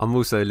 I'm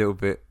also a little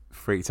bit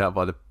freaked out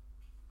by the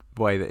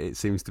way that it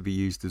seems to be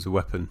used as a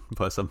weapon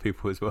by some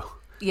people as well.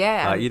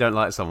 Yeah. You don't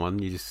like someone,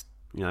 you just,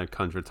 you know,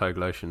 conjure a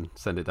Tokelosh and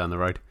send it down the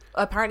road.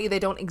 Apparently they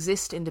don't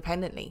exist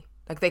independently.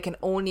 Like, they can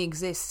only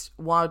exist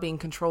while being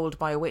controlled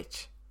by a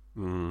witch.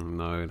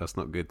 No, that's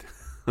not good.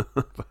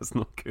 That's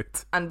not good.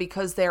 And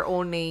because they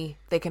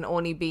can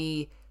only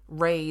be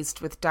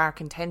raised with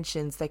dark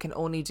intentions, they can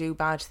only do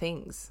bad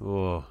things.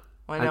 Oh,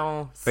 I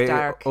know, it's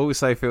dark. It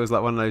also feels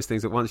like one of those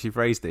things that once you've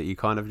raised it, you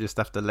kind of just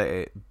have to let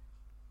it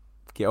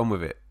get on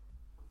with it.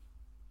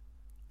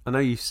 I know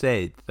you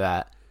said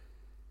that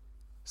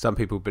some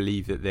people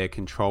believe that they're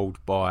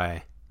controlled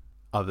by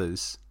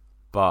others,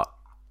 but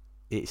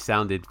it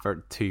sounded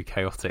too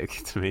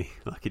chaotic to me.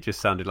 Like, it just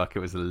sounded like it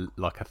was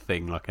like a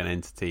thing, like an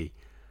entity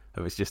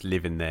that was just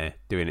living there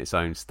doing its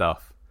own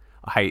stuff.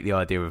 I hate the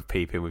idea of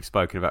peeping. We've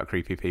spoken about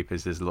creepy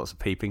peepers. There's lots of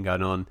peeping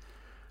going on,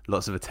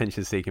 lots of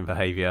attention-seeking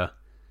behaviour.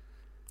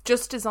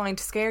 Just designed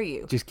to scare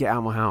you. Just get out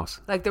of my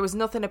house. Like, there was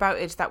nothing about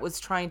it that was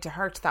trying to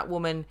hurt that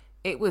woman.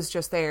 It was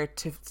just there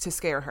to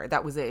scare her.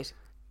 That was it.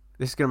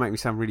 This is going to make me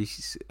sound really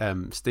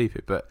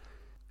stupid, but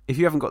if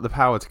you haven't got the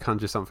power to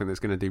conjure something that's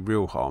going to do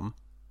real harm,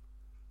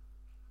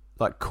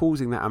 like,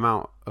 causing that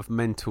amount of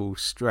mental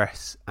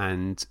stress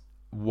and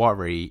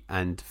worry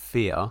and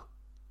fear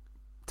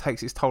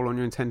takes its toll on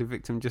your intended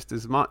victim just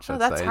as much. Oh,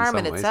 that's harm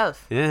in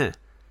itself. Yeah.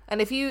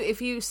 And if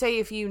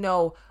you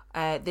know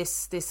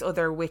this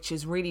other witch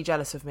is really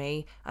jealous of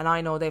me, and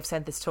I know they've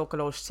sent this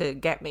Tokelosh to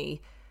get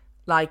me,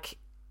 like,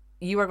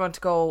 you are going to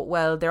go,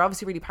 well, they're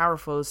obviously really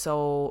powerful,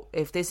 so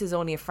if this is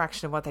only a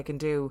fraction of what they can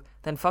do,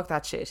 then fuck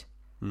that shit.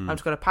 I'm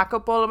just going to pack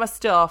up all of my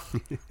stuff,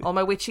 all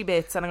my witchy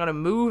bits, and I'm going to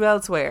move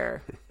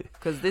elsewhere,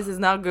 because this is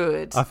not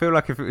good. I feel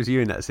like if it was you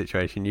in that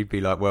situation, you'd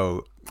be like,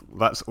 well,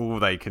 that's all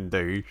they can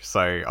do,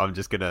 so I'm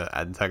just going to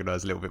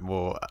antagonise a little bit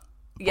more.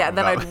 Yeah,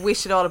 then I'd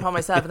wish it all upon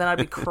myself, and then I'd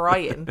be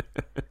crying,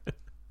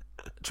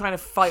 trying to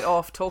fight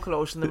off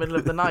Tokelosh in the middle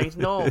of the night.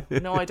 No,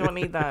 I don't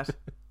need that.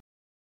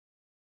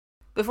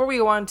 Before we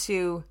go on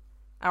to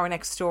our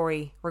next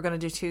story, we're going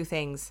to do two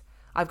things.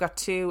 I've got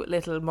two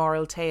little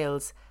moral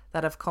tales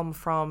that have come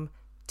from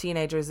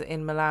teenagers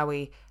in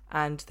Malawi,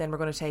 and then we're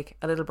going to take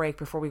a little break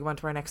before we go on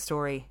to our next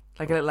story,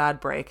 like a little ad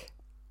break.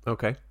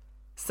 Okay.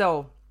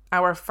 So,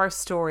 our first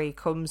story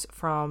comes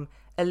from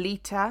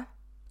Elita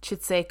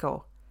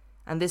Chitseko,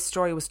 and this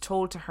story was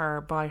told to her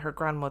by her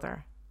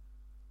grandmother.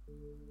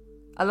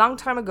 A long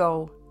time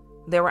ago,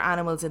 there were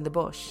animals in the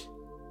bush: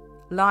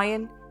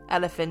 lion,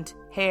 elephant,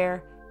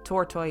 hare,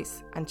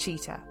 tortoise, and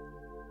cheetah.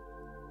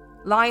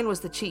 Lion was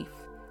the chief,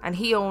 and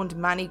he owned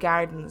many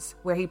gardens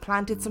where he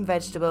planted some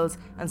vegetables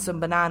and some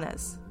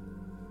bananas.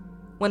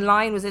 When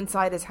Lion was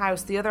inside his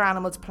house, the other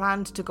animals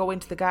planned to go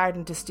into the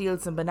garden to steal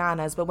some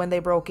bananas, but when they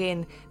broke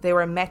in, they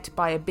were met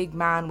by a big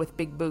man with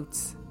big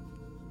boots.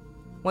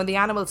 When the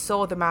animals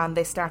saw the man,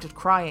 they started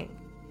crying.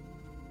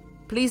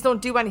 "Please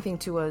don't do anything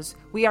to us.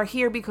 We are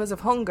here because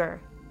of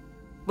hunger."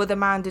 But the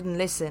man didn't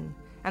listen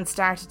and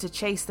started to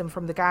chase them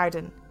from the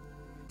garden.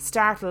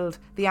 Startled,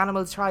 the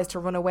animal tries to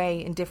run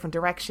away in different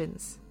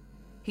directions.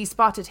 He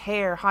spotted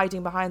Hare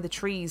hiding behind the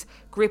trees,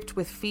 gripped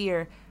with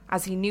fear,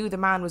 as he knew the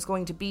man was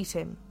going to beat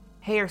him.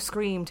 Hare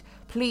screamed,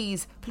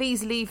 "Please,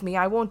 please leave me.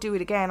 I won't do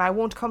it again. I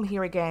won't come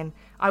here again.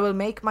 I will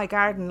make my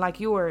garden like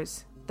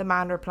yours." The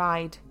man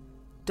replied,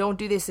 "Don't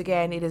do this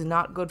again. It is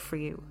not good for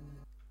you."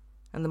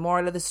 And the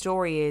moral of the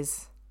story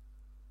is,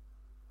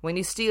 when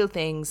you steal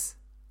things,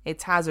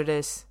 it's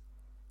hazardous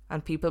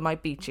and people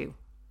might beat you.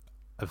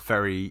 a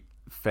very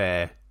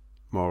fair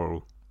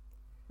moral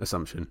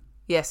assumption.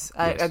 Yes,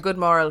 a good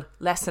moral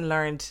lesson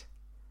learned.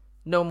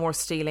 No more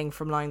stealing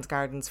from Lions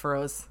Gardens for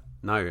us.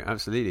 No,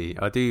 absolutely.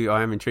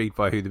 I am intrigued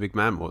by who the big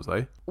man was,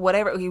 though.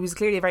 Whatever, he was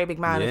clearly a very big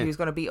man if he was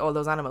going to beat all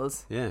those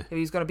animals. Yeah. If he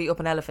was going to beat up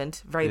an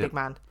elephant, very big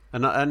man.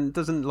 And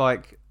doesn't,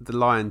 like, the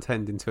lion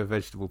tend into a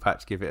vegetable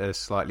patch give it a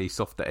slightly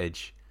softer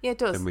edge? Yeah, it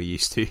does. Than we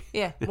used to.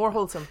 Yeah, more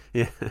wholesome.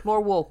 Yeah.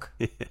 More woke.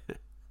 Yeah.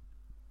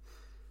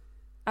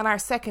 And our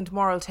second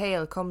moral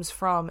tale comes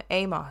from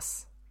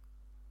Amos.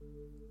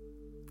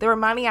 There were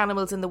many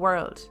animals in the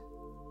world,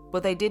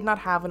 but they did not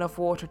have enough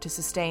water to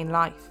sustain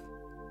life.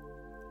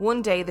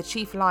 One day the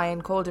chief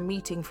lion called a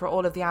meeting for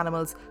all of the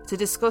animals to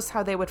discuss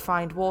how they would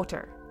find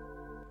water.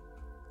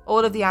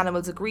 All of the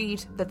animals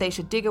agreed that they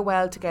should dig a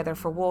well together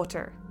for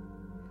water.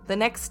 The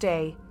next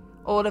day,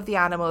 all of the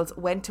animals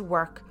went to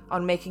work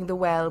on making the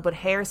well, but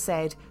Hare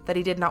said that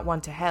he did not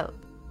want to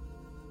help.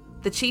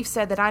 The chief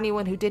said that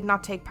anyone who did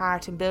not take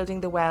part in building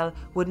the well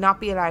would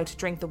not be allowed to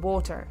drink the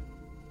water.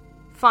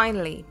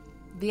 Finally,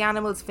 the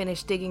animals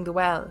finished digging the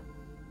well,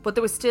 but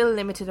there was still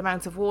limited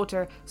amounts of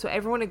water, so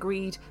everyone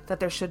agreed that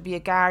there should be a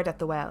guard at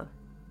the well.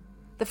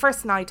 The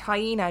first night,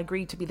 Hyena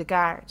agreed to be the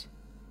guard.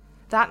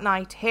 That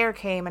night, Hare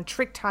came and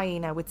tricked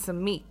Hyena with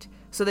some meat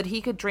so that he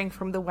could drink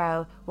from the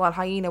well while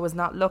Hyena was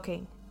not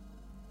looking.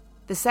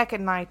 The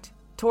second night,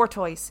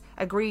 Tortoise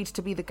agreed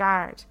to be the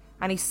guard,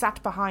 and he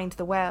sat behind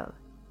the well.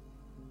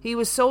 He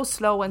was so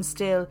slow and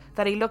still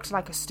that he looked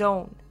like a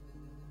stone.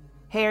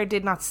 Hare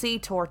did not see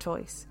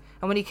Tortoise,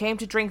 and when he came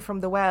to drink from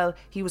the well,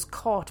 he was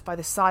caught by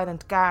the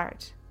silent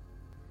guard.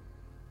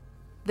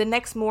 The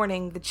next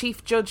morning, the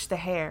chief judged the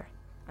hare,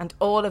 and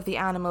all of the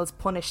animals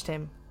punished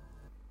him.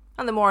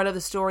 And the moral of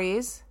the story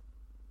is,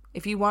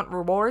 if you want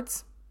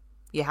rewards,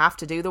 you have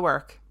to do the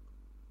work.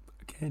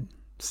 Again,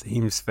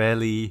 seems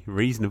fairly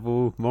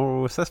reasonable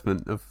moral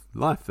assessment of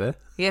life there.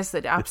 Yes,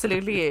 it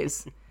absolutely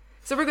is.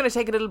 So we're going to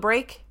take a little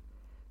break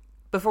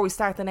before we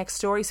start the next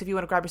story. So if you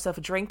want to grab yourself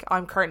a drink,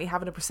 I'm currently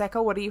having a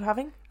Prosecco. What are you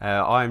having?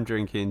 I'm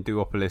drinking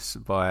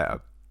Duopolis by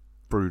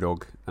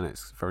Brewdog, and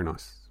it's very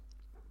nice.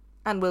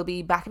 And we'll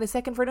be back in a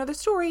second for another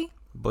story.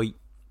 Bye.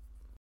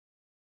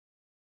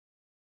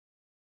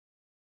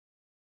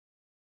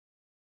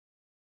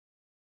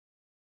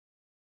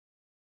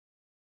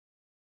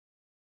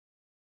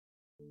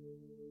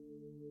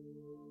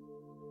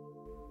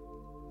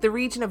 The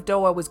region of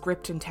Doha was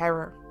gripped in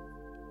terror.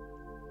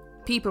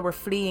 People were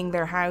fleeing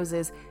their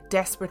houses,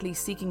 desperately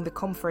seeking the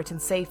comfort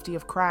and safety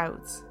of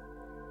crowds.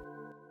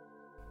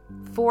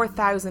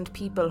 4,000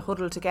 people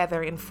huddled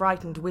together in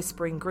frightened,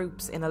 whispering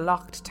groups in a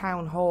locked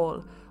town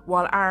hall,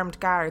 while armed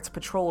guards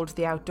patrolled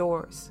the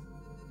outdoors.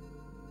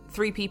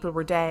 3 people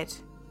were dead,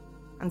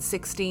 and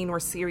 16 were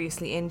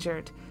seriously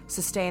injured,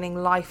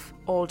 sustaining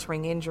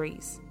life-altering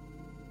injuries.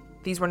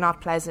 These were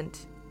not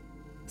pleasant.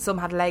 Some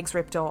had legs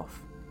ripped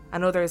off,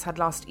 and others had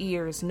lost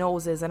ears,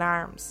 noses, and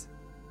arms.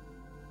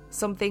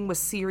 Something was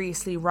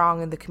seriously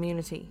wrong in the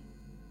community.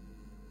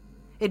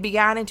 It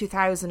began in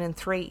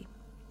 2003,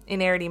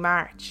 in early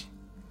March,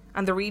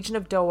 and the region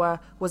of Doha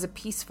was a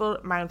peaceful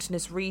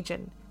mountainous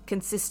region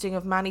consisting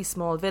of many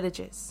small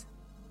villages.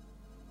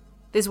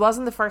 This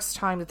wasn't the first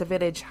time that the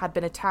village had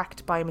been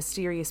attacked by a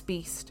mysterious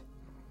beast,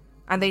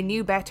 and they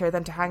knew better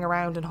than to hang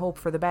around and hope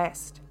for the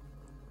best.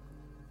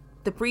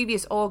 The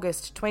previous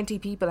August, 20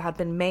 people had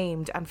been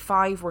maimed and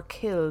 5 were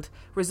killed,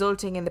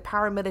 resulting in the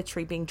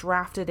paramilitary being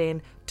drafted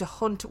in to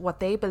hunt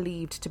what they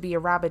believed to be a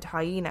rabid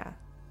hyena.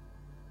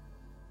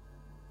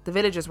 The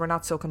villagers were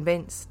not so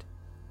convinced.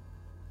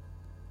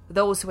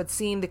 Those who had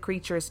seen the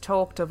creatures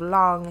talked of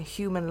long,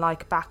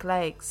 human-like back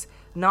legs,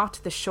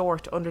 not the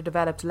short,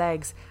 underdeveloped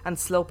legs and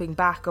sloping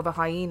back of a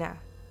hyena.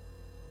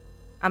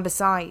 And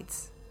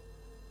besides,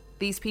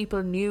 these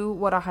people knew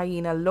what a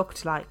hyena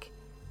looked like,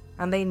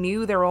 and they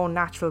knew their own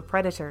natural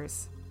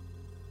predators.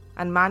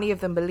 And many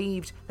of them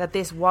believed that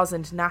this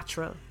wasn't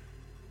natural.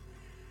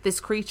 This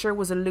creature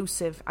was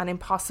elusive and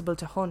impossible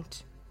to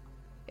hunt.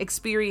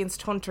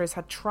 Experienced hunters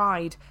had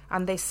tried,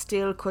 and they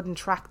still couldn't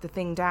track the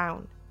thing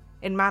down.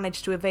 It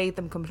managed to evade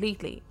them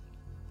completely.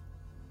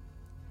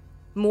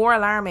 More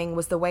alarming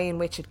was the way in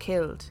which it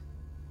killed.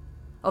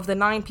 Of the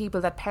 9 people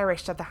that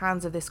perished at the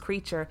hands of this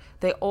creature,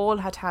 they all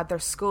had had their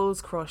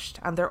skulls crushed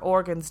and their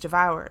organs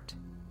devoured.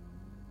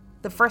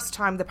 The first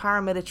time the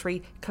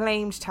paramilitary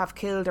claimed to have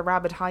killed a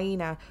rabid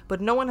hyena,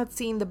 but no one had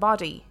seen the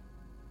body.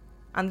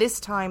 And this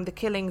time the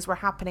killings were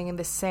happening in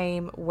the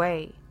same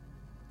way.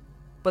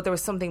 But there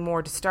was something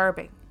more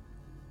disturbing.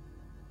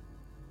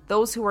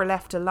 Those who were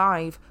left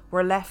alive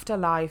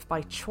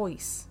by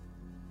choice.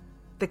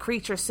 The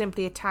creature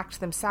simply attacked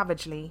them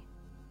savagely,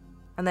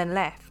 and then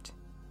left.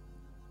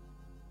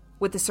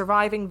 With the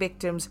surviving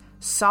victims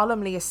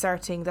solemnly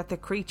asserting that the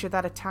creature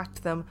that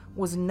attacked them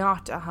was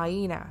not a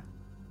hyena.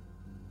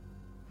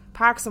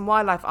 Parks and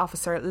Wildlife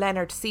Officer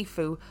Leonard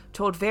Sifu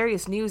told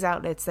various news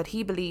outlets that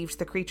he believed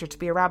the creature to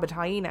be a rabid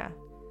hyena,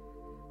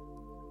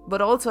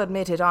 but also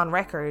admitted on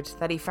record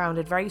that he found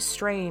it very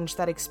strange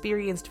that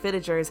experienced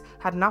villagers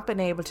had not been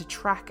able to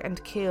track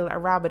and kill a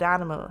rabid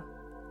animal.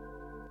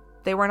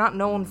 They were not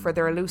known for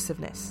their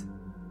elusiveness.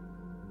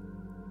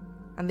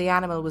 And the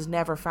animal was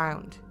never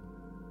found.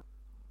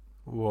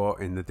 What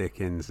in the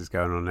dickens is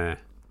going on there?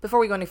 Before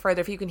we go any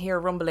further, if you can hear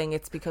rumbling,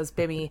 it's because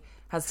Bimmy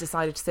has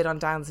decided to sit on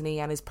Dan's knee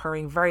and is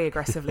purring very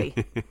aggressively.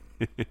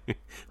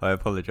 I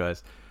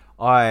apologise.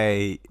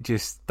 I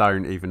just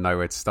don't even know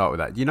where to start with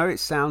that. You know, it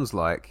sounds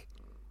like,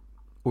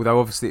 although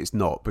obviously it's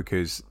not,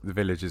 because the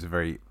villagers are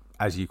very,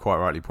 as you quite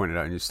rightly pointed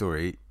out in your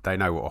story, they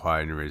know what a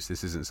hyena is.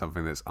 This isn't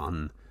something that's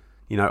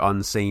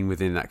unseen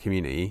within that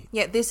community.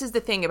 Yeah, this is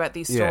the thing about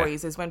these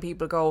stories, is when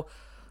people go,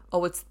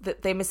 oh, it's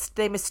that they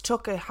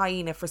mistook a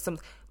hyena for some.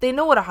 They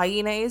know what a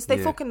hyena is. They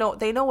fucking know.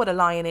 They know what a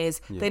lion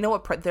is. Yeah. They know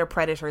what their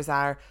predators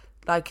are.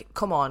 Like,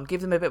 come on,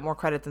 give them a bit more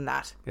credit than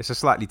that. It's a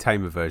slightly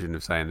tamer version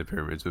of saying the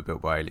pyramids were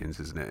built by aliens,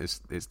 isn't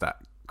it? It's that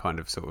kind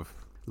of sort of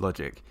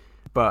logic,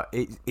 but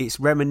it's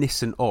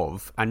reminiscent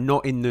of, and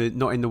not in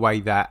the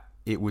way that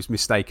it was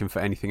mistaken for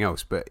anything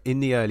else, but in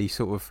the early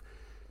sort of,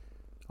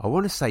 I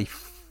want to say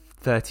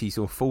 30s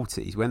or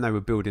 40s, when they were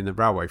building the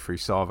railway through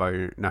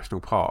Tsavo National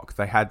Park,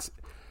 they had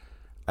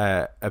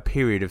a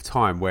period of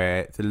time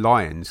where the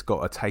lions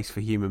got a taste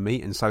for human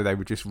meat, and so they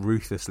were just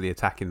ruthlessly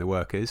attacking the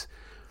workers.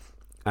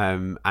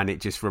 And it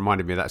just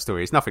reminded me of that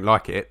story. It's nothing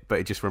like it, but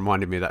it just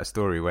reminded me of that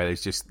story where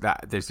there's just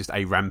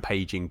a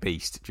rampaging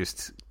beast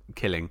just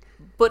killing.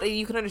 But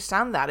you can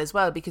understand that as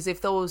well, because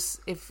if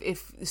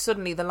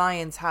suddenly the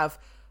lions have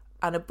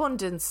an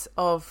abundance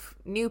of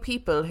new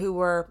people who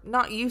were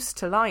not used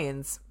to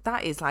lions,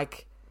 that is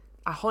like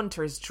a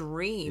hunter's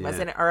dream,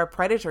 or a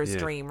predator's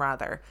dream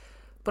rather.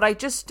 But I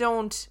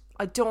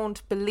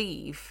don't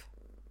believe.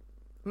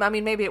 I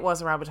mean, maybe it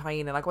was a rabid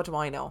hyena. Like, what do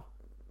I know?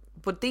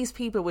 But these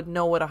people would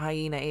know what a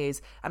hyena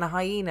is, and a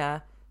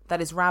hyena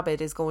that is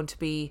rabid is going to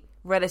be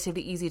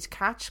relatively easy to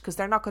catch because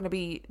they're not going to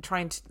be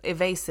trying to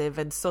evasive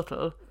and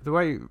subtle. The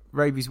way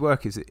rabies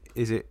work is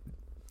it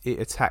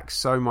attacks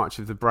so much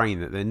of the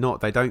brain that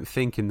they don't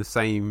think in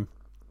the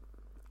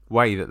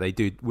way that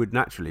they would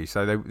naturally.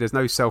 So there's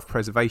no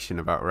self-preservation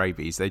about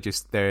rabies.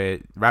 They're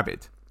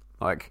rabid.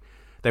 Like,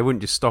 they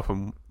wouldn't just stop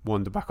and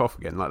wander back off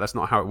again. Like, that's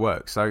not how it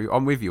works. So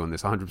I'm with you on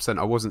this 100%.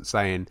 I wasn't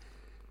saying,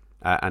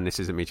 and this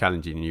isn't me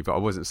challenging you, but I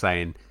wasn't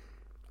saying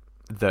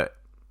that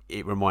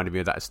it reminded me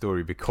of that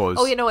story because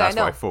that's what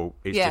I thought.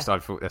 I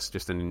thought that's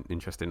just an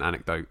interesting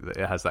anecdote that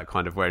it has that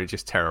kind of where it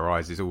just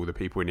terrorises all the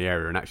people in the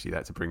area, and actually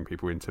that to bring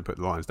people in to put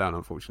the lions down,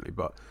 unfortunately.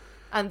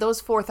 And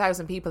those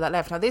 4,000 people that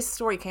left. Now, this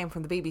story came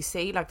from the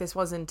BBC. Like, this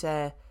wasn't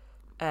a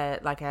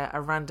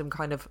random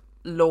kind of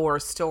lore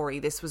story.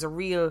 This was a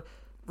real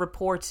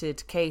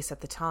reported case at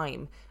the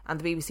time,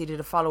 and the BBC did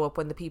a follow-up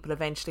when the people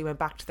eventually went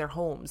back to their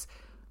homes.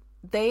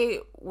 They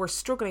were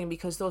struggling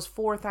because those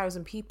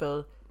 4,000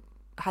 people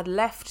had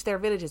left their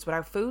villages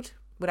without food,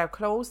 without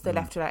clothes. They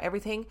left without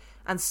everything,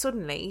 and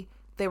suddenly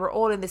they were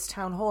all in this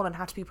town hall and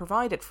had to be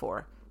provided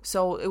for.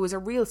 So it was a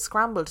real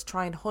scramble to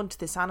try and hunt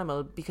this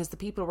animal, because the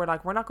people were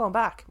like, we're not going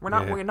back. We're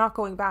not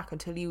going back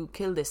until you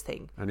kill this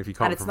thing. And if you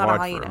can't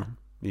provide for them,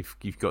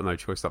 you've got no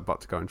choice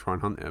but to go and try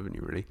and hunt it, haven't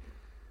you, really?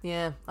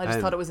 Yeah, I just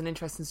thought it was an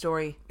interesting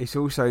story. It's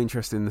also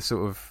interesting, the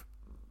sort of,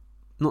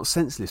 not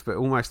senseless, but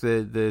almost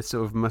the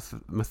sort of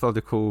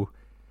methodical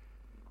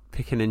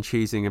picking and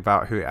choosing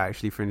about who it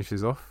actually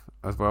finishes off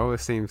as well. It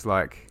seems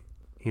like,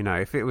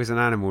 if it was an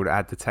animal that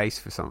had the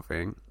taste for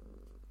something,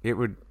 it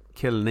would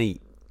kill and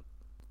eat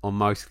on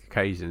most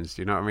occasions.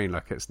 Do you know what I mean?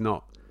 Like, it's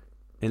not,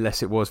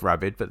 unless it was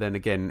rabid, but then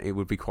again, it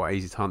would be quite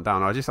easy to hunt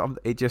down.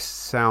 It just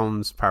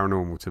sounds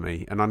paranormal to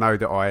me, and I know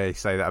that I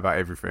say that about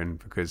everything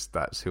because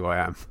that's who I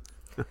am.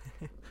 But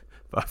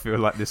I feel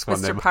like this one,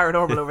 Mr.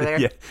 Paranormal over there.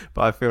 Yeah,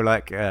 but I feel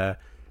like there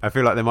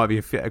might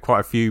be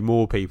quite a few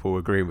more people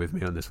agreeing with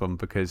me on this one,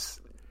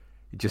 because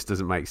it just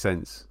doesn't make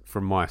sense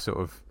from my sort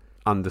of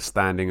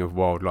understanding of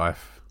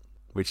wildlife,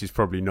 which is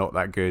probably not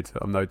that good.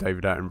 I'm no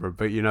David Attenborough,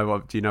 but do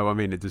you know what I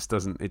mean? It just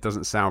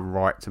doesn't sound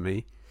right to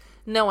me.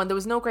 No, and there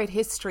was no great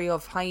history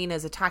of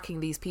hyenas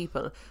attacking these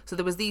people. So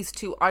there was these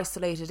two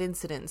isolated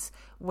incidents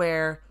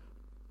where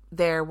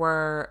there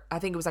were, I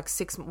think it was like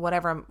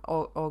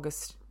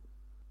August.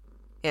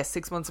 Yeah,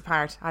 6 months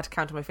apart. I had to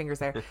count on my fingers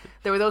there.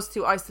 There were those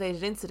two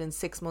isolated incidents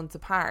 6 months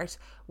apart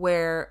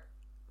where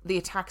the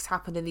attacks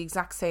happened in the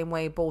exact same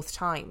way both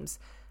times.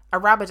 A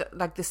rabbit,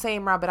 like the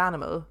same rabbit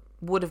animal,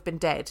 would have been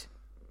dead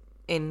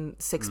in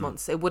 6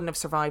 months. It wouldn't have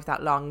survived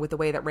that long with the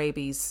way that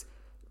rabies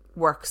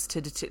works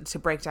to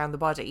break down the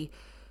body.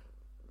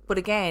 But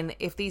again,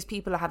 if these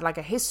people had like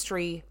a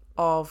history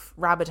of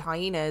rabid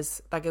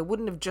hyenas, like, it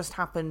wouldn't have just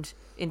happened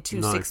in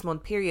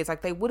 6-month periods.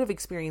 Like, they would have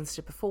experienced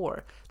it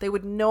before. They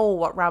would know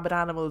what rabid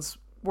animals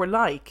were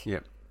like.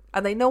 Yep.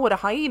 And they know what a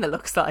hyena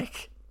looks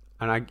like.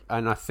 And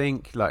I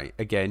think, like,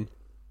 again,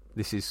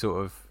 this is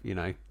sort of,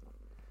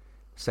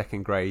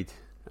 second grade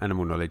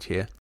animal knowledge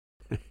here.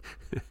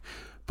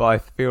 But I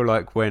feel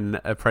like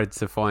when a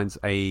predator finds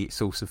a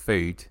source of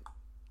food,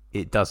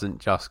 it doesn't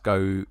just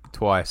go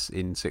twice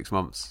in 6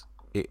 months.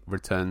 It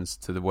returns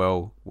to the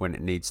well when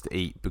it needs to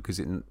eat, because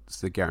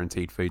it's the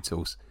guaranteed food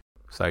source.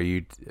 So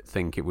you'd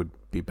think it would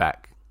be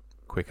back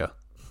quicker.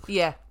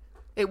 Yeah.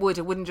 It would.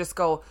 It wouldn't just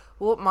go,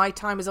 well, my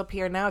time is up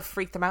here now. I've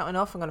freaked them out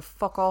enough. I'm going to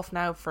fuck off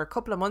now for a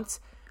couple of months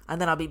and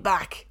then I'll be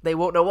back. They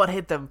won't know what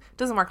hit them. It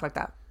doesn't work like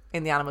that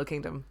in the animal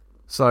kingdom.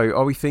 So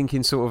are we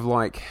thinking sort of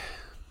like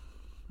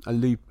a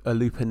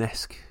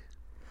Lupin-esque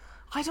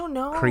I don't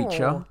know.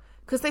 creature?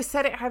 Because they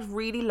said it had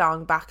really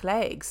long back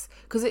legs.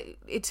 Because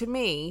it to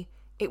me,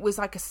 it was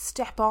like a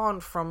step on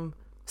from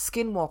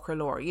skinwalker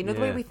lore. You know,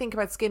 the way we think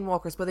about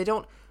skinwalkers, but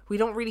we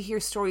don't really hear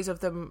stories of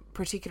them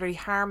particularly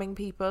harming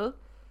people.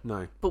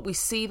 No. But we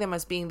see them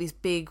as being these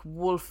big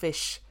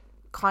wolfish,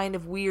 kind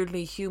of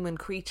weirdly human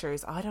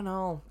creatures. I don't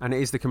know. And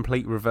it is the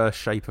complete reverse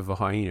shape of a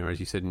hyena, as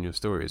you said in your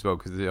story as well,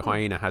 because the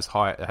hyena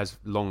has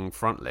long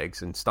front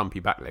legs and stumpy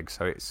back legs,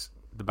 so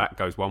the back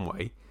goes one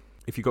way.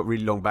 If you've got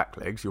really long back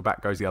legs, your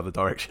back goes the other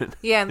direction.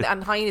 Yeah,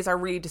 and hyenas are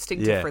really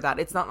distinctive for that.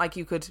 It's not like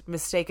you could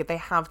mistake it. They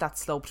have that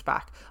sloped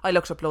back. I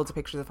looked up loads of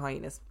pictures of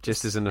hyenas.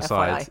 Just as an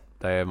aside,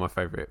 they are my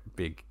favourite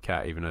big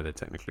cat, even though they're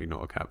technically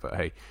not a cat, but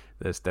hey,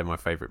 they're my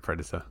favourite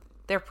predator.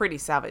 They're pretty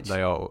savage.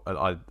 They are.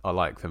 I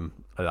like them.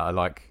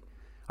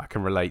 I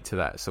can relate to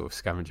that sort of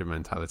scavenger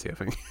mentality, I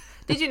think.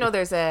 Did you know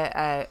there's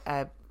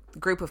a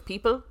group of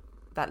people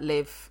that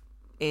live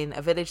in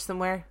a village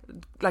somewhere?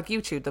 Like,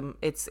 YouTube them.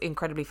 It's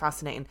incredibly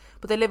fascinating.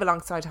 But they live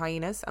alongside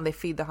hyenas and they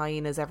feed the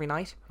hyenas every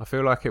night. I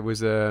feel like it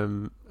was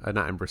an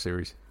Attenborough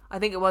series. I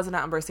think it was an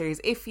Attenborough series.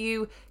 If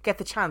you get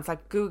the chance,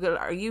 like Google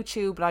or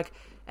YouTube, like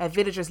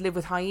villagers live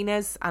with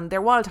hyenas, and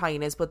they're wild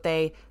hyenas, but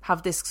they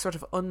have this sort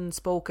of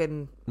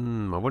unspoken...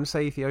 I wouldn't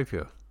say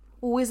Ethiopia.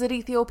 Oh, is it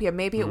Ethiopia?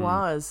 Maybe it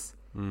was.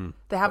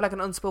 They have like an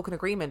unspoken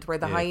agreement where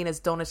the hyenas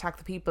don't attack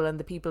the people and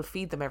the people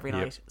feed them every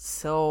night.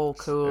 So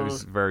cool. It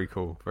was very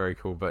cool,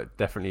 but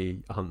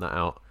definitely hunt that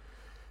out.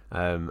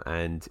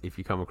 And if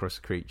you come across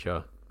a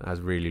creature that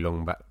has really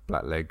long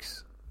black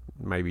legs,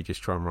 maybe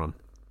just try and run.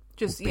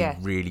 Just, be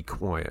really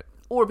quiet.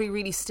 Or be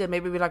really still.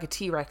 Maybe be like a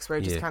T-Rex where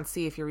you just can't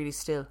see if you're really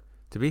still.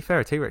 To be fair,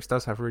 a T-Rex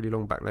does have really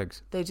long back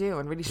legs. They do,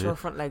 and really short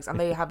front legs. And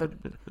they have a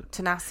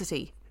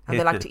tenacity. And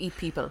they like to eat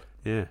people.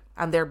 Yeah.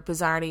 And they're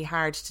bizarrely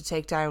hard to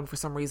take down for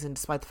some reason,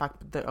 despite the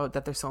fact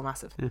that they're so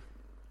massive.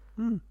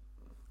 Yeah.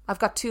 I've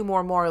got 2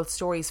 more moral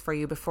stories for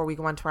you before we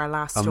go on to our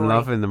last story. I'm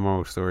loving the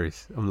moral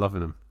stories. I'm loving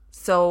them.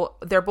 So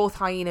they're both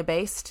hyena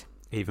based.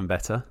 Even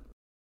better.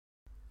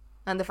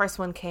 And the first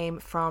one came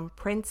from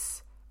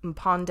Prince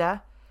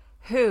Mponda,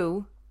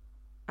 who,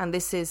 and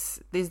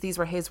these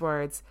were his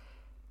words,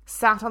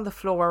 sat on the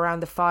floor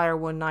around the fire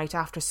one night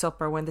after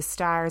supper when the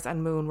stars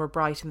and moon were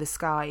bright in the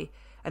sky,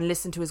 and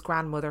listened to his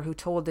grandmother, who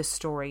told this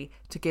story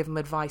to give him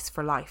advice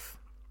for life.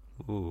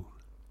 Ooh.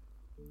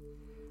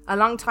 A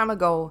long time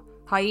ago,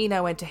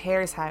 Hyena went to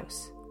Hare's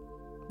house,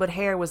 but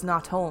Hare was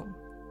not home.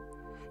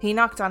 He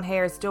knocked on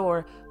Hare's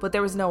door, but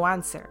there was no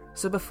answer,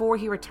 so before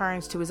he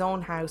returned to his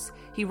own house,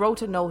 he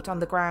wrote a note on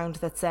the ground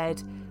that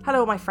said,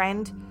 "Hello, my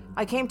friend.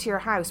 I came to your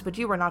house, but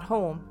you were not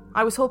home.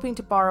 I was hoping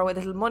to borrow a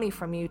little money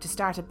from you to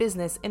start a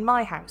business in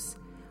my house.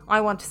 I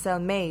want to sell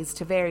maize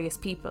to various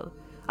people.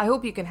 I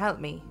hope you can help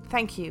me.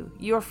 Thank you,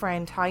 your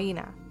friend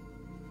Hyena."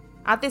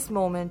 At this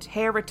moment,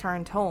 Hare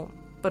returned home,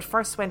 but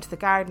first went to the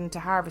garden to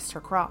harvest her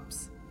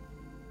crops.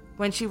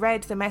 When she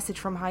read the message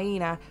from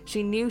Hyena,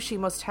 she knew she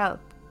must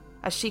help,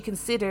 as she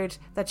considered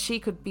that she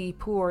could be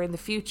poor in the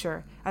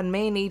future and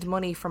may need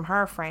money from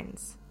her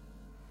friends.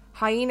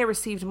 Hyena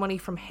received money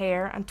from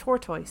Hare and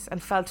Tortoise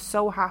and felt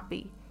so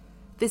happy.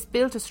 This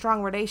built a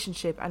strong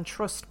relationship and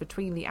trust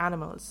between the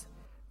animals.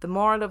 The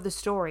moral of the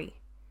story: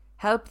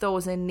 help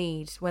those in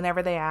need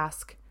whenever they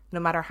ask, no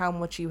matter how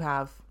much you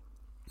have.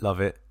 Love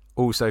it.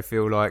 Also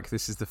feel like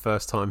this is the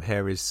first time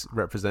Hare is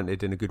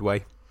represented in a good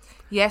way.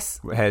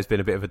 Yes. Hare's been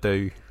a bit of a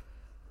do.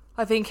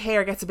 I think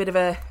Hare gets a bit of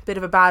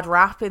a bad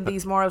rap in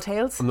these moral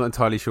tales. I'm not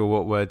entirely sure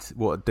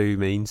what do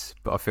means,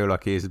 but I feel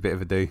like he is a bit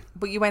of a do.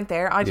 But you went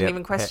there. I didn't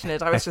even question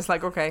it. I was just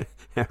like, okay.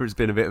 Hare's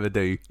been a bit of a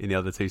do in the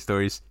other 2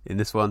 stories. In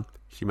this one,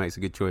 she makes a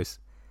good choice.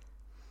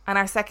 And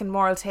our second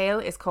moral tale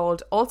is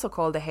also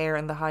called The Hare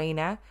and the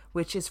Hyena,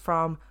 which is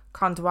from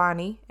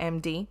Kondwani,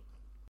 MD.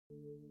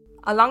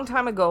 A long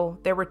time ago,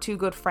 there were 2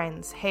 good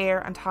friends, Hare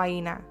and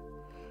Hyena.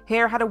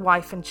 Hare had a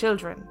wife and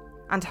children,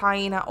 and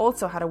Hyena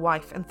also had a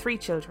wife and 3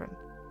 children.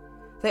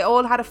 They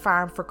all had a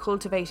farm for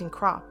cultivating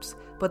crops,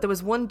 but there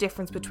was one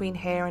difference between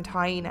Hare and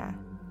Hyena.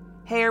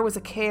 Hare was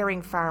a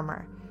caring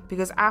farmer,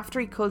 because after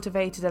he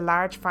cultivated a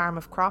large farm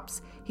of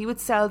crops, he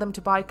would sell them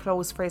to buy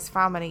clothes for his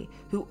family,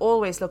 who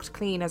always looked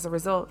clean as a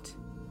result.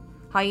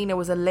 Hyena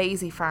was a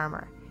lazy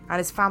farmer, and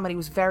his family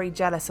was very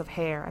jealous of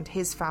Hare and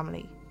his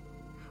family.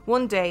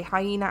 One day,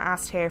 Hyena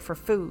asked Hare for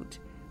food,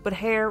 but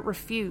Hare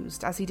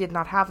refused as he did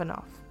not have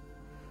enough.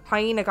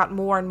 Hyena got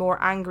more and more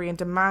angry and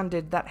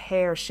demanded that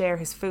Hare share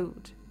his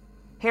food.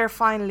 Hare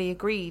finally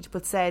agreed,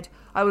 but said,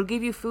 "I will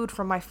give you food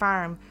from my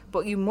farm,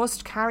 but you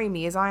must carry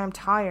me as I am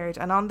tired,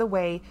 and on the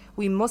way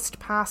we must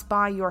pass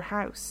by your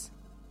house."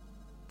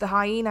 The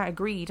Hyena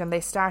agreed, and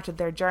they started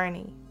their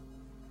journey.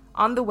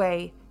 On the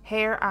way,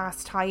 Hare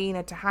asked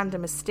Hyena to hand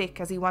him a stick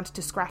as he wanted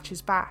to scratch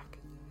his back.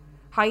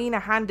 Hyena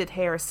handed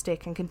Hare a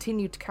stick and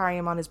continued to carry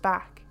him on his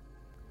back.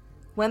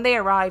 When they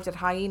arrived at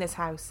Hyena's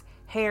house,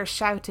 Hare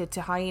shouted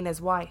to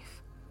Hyena's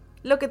wife.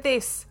 "Look at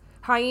this!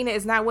 Hyena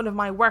is now one of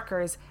my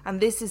workers, and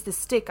this is the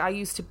stick I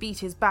used to beat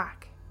his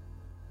back."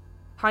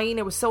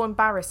 Hyena was so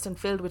embarrassed and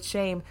filled with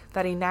shame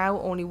that he now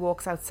only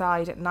walks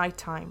outside at night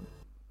time.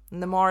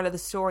 And the moral of the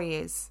story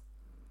is,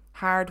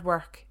 hard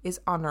work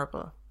is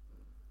honourable.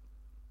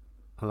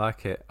 I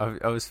like it.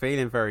 I was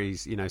feeling very,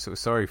 sort of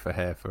sorry for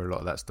Hare for a lot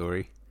of that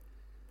story.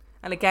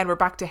 And again, we're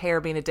back to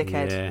Hare being a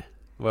dickhead. Yeah.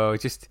 Well,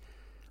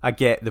 I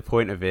get the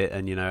point of it,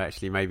 and,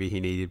 actually maybe he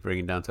needed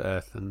bringing down to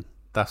earth, and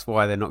that's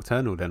why they're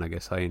nocturnal then, I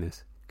guess,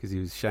 hyenas, because he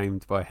was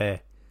shamed by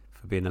Hare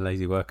for being a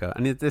lazy worker.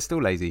 And they're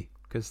still lazy,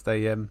 because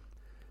they're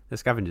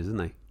scavengers, aren't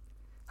they?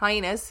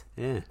 Hyenas?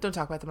 Yeah. Don't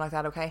talk about them like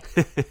that, okay?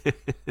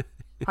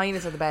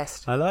 Hyenas are the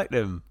best. I like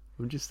them.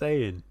 I'm just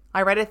saying.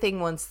 I read a thing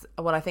once,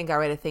 I think I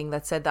read a thing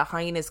that said that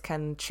hyenas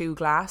can chew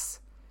glass.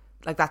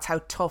 Like, that's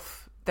how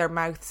tough their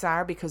mouths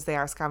are, because they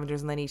are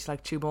scavengers and they need to,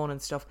 chew bone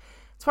and stuff.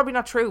 It's probably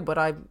not true, but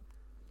I'm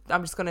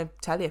just going to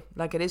tell you,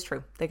 it is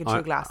true. They can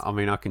chew glass. I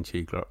mean, I can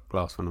chew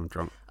glass when I'm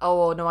drunk.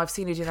 Oh, no, I've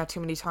seen you do that too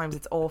many times.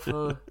 It's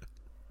awful.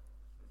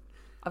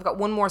 I've got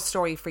one more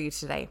story for you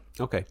today.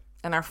 Okay.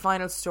 And our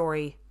final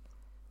story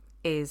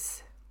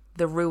is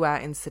the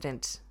Rua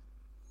incident.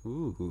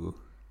 Ooh.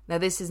 Now,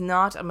 this is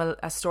not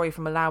a story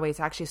from Malawi. It's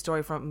actually a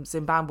story from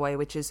Zimbabwe,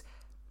 which is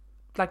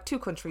 2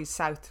 countries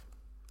south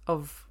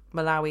of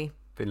Malawi.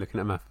 Been looking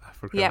at a map of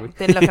Africa. Yeah,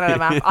 been looking at a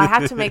map. I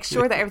had to make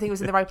sure that everything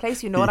was in the right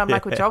place. You know what I'm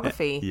like with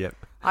geography. Yep.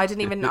 I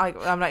didn't even...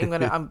 I'm not even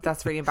going to...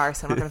 That's really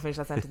embarrassing. I'm not going to finish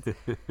that sentence.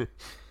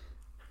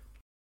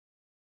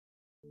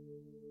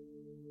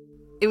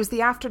 It was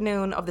the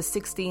afternoon of the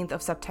 16th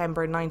of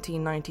September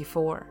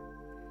 1994.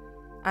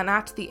 And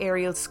at the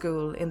Ariel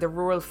School in the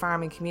rural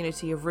farming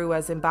community of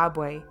Rua,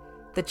 Zimbabwe,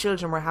 the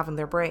children were having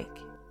their break.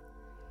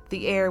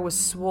 The air was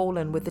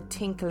swollen with the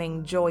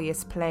tinkling,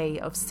 joyous play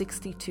of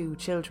 62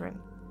 children.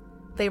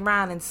 They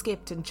ran and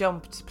skipped and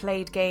jumped,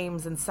 played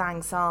games and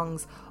sang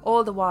songs,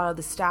 all the while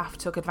the staff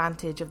took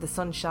advantage of the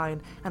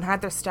sunshine and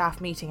had their staff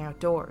meeting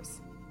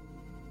outdoors.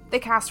 They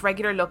cast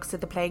regular looks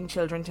at the playing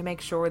children to make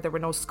sure there were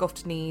no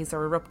scuffed knees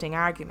or erupting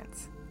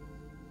arguments.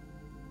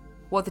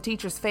 What the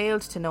teachers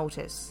failed to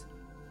notice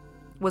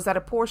was that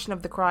a portion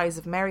of the cries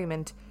of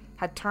merriment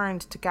had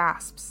turned to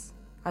gasps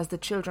as the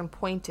children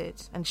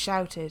pointed and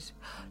shouted,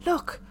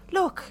 "Look!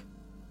 Look!"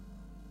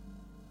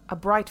 A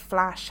bright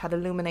flash had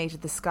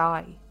illuminated the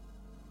sky,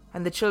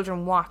 and the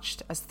children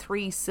watched as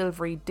 3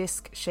 silvery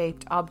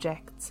disc-shaped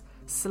objects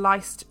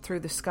sliced through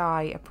the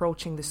sky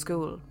approaching the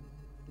school.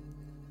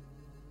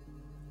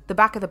 The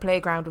back of the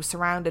playground was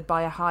surrounded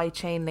by a high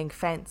chain-link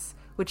fence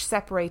which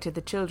separated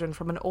the children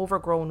from an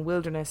overgrown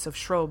wilderness of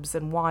shrubs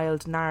and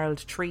wild,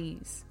 gnarled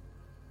trees.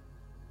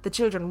 The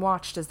children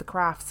watched as the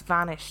crafts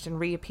vanished and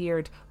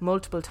reappeared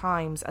multiple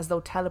times as though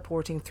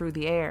teleporting through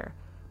the air,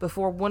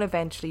 before one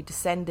eventually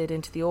descended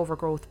into the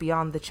overgrowth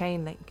beyond the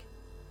chain link.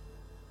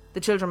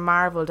 The children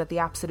marvelled at the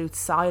absolute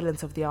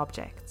silence of the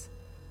objects.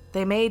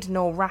 They made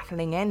no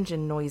rattling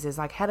engine noises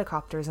like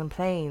helicopters and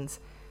planes,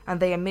 and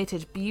they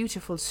emitted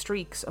beautiful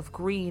streaks of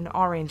green,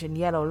 orange and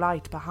yellow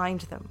light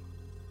behind them.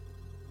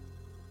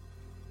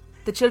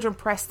 The children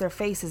pressed their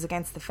faces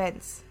against the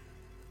fence,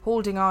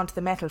 holding on to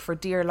the metal for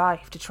dear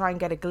life to try and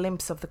get a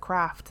glimpse of the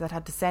craft that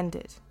had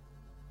descended.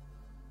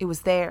 It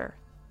was there,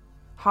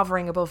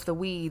 hovering above the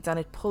weeds, and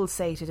it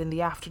pulsated in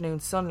the afternoon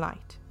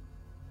sunlight.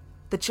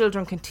 The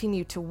children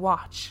continued to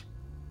watch,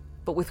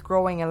 but with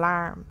growing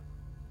alarm,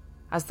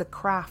 as the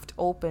craft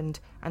opened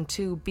and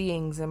 2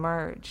 beings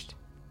emerged.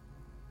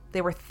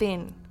 They were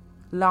thin,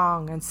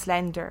 long and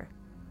slender,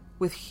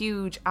 with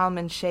huge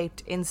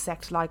almond-shaped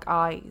insect-like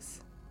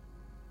eyes.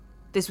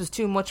 This was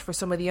too much for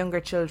some of the younger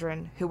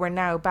children, who were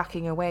now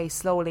backing away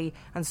slowly,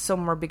 and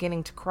some were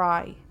beginning to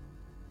cry.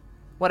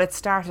 What had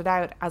started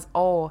out as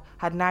awe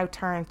had now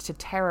turned to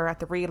terror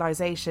at the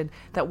realisation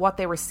that what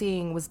they were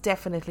seeing was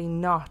definitely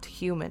not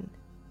human.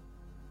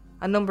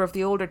 A number of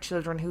the older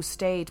children who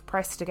stayed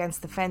pressed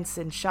against the fence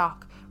in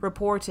shock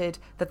reported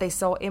that they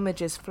saw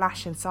images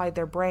flash inside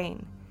their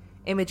brain,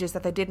 images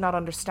that they did not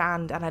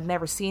understand and had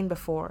never seen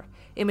before,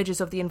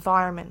 images of the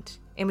environment,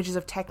 images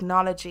of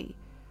technology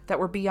that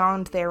were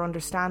beyond their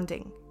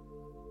understanding.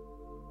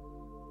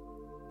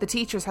 The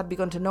teachers had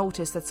begun to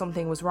notice that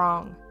something was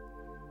wrong,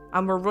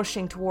 and were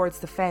rushing towards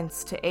the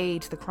fence to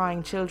aid the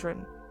crying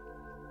children.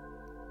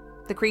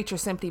 The creature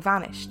simply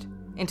vanished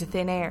into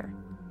thin air,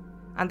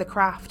 and the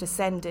craft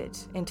ascended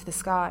into the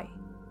sky.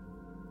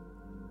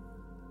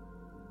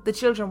 The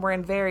children were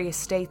in various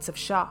states of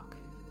shock.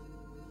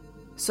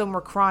 Some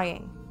were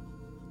crying,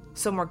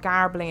 some were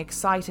garbling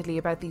excitedly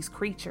about these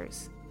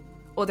creatures,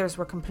 others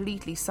were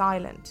completely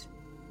silent.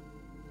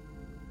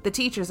 The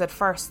teachers at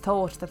first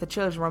thought that the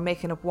children were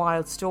making up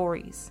wild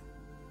stories,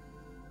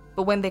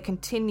 but when they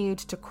continued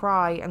to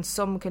cry and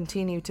some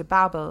continued to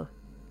babble,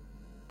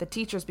 the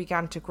teachers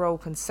began to grow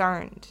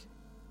concerned.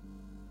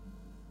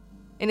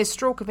 In a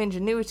stroke of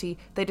ingenuity,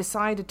 they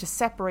decided to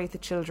separate the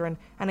children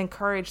and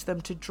encourage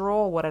them to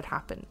draw what had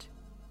happened.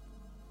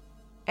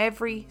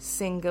 Every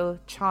single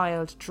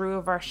child drew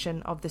a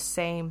version of the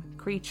same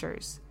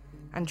creatures,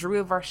 and drew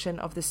a version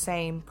of the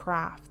same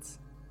crafts.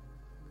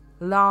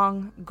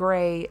 Long,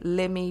 grey,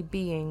 limby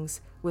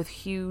beings with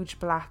huge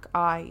black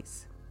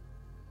eyes.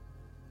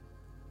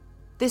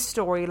 This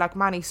story, like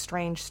many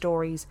strange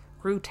stories,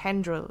 grew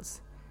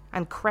tendrils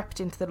and crept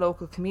into the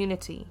local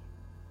community,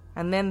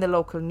 and then the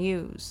local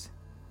news,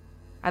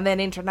 and then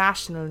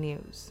international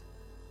news,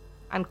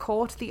 and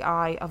caught the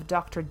eye of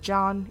Dr.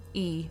 John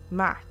E.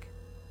 Mack.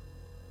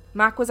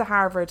 Mack was a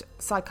Harvard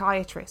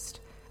psychiatrist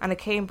and a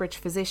Cambridge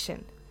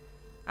physician,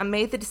 and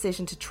made the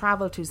decision to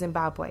travel to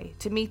Zimbabwe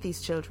to meet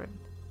these children.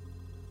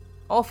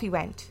 Off he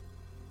went,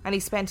 and he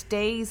spent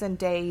days and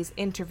days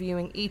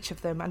interviewing each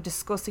of them and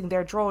discussing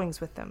their drawings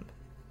with them.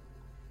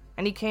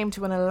 And he came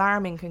to an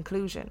alarming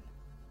conclusion.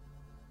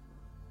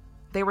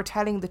 They were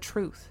telling the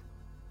truth.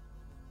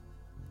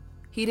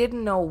 He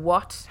didn't know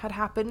what had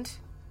happened,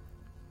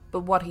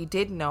 but what he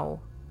did know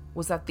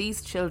was that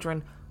these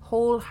children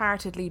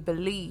wholeheartedly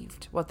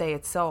believed what they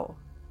had saw.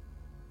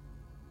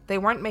 They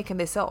weren't making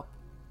this up.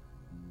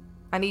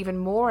 And even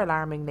more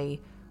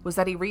alarmingly was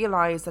that he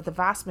realised that the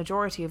vast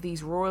majority of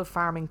these rural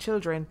farming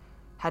children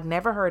had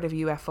never heard of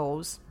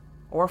UFOs,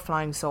 or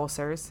flying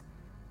saucers,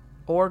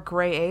 or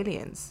grey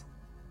aliens.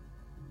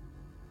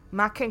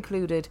 Mack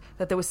concluded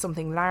that there was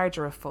something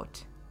larger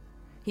afoot.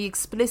 He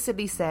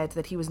explicitly said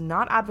that he was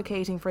not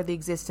advocating for the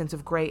existence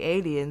of grey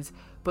aliens,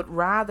 but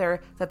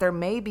rather that there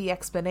may be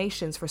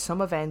explanations for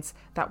some events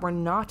that were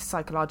not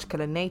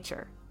psychological in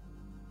nature.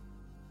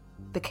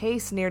 The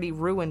case nearly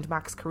ruined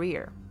Mack's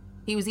career.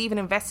 He was even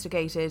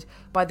investigated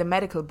by the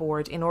medical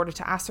board in order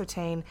to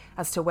ascertain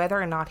as to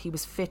whether or not he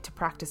was fit to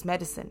practice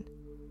medicine.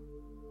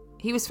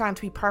 He was found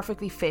to be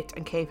perfectly fit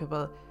and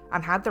capable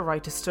and had the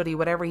right to study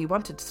whatever he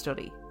wanted to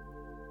study.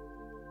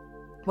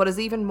 What is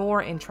even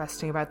more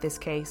interesting about this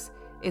case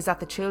is that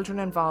the children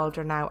involved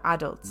are now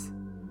adults,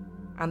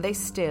 and they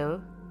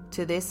still,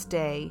 to this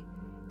day,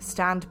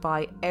 stand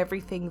by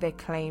everything they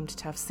claimed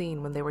to have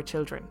seen when they were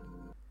children.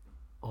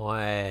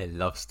 I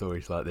love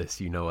stories like this,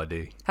 you know I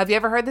do. Have you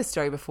ever heard this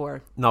story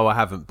before? No, I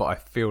haven't, but I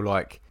feel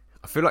like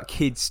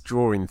kids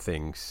drawing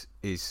things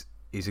is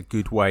a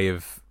good way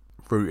of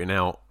rooting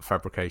out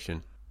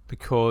fabrication,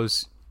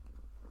 because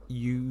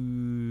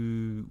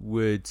you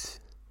would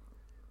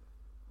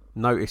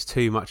notice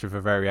too much of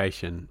a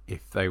variation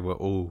if they were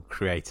all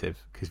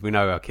creative, because we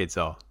know how kids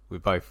are. We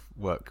both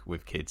work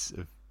with kids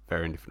of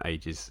varying different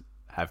ages,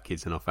 have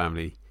kids in our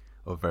family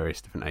of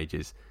various different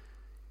ages.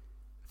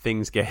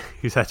 Things get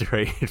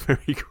exaggerated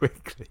very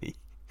quickly.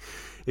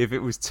 If it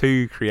was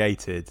too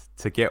created,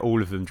 to get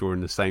all of them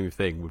drawing the same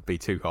thing would be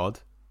too hard.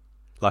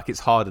 Like,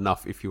 it's hard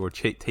enough if you're a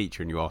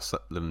teacher and you ask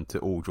them to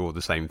all draw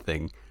the same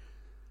thing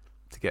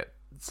to get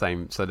the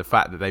same. So the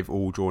fact that they've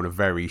all drawn a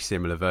very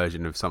similar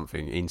version of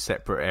something in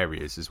separate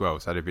areas as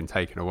well, so they've been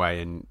taken away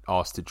and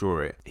asked to draw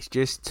it, it's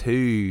just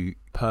too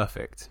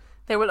perfect.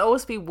 There will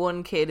always be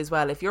one kid as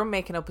well. If you're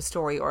making up a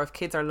story, or if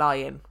kids are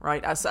lying,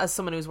 right? As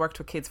someone who's worked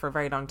with kids for a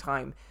very long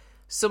time,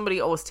 somebody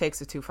always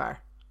takes it too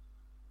far.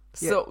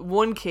 So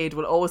one kid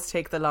will always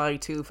take the lie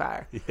too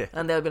far. Yeah.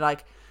 And they'll be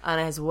like, and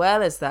as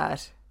well as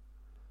that,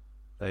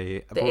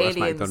 the aliens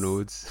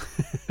McDonald's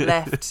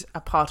left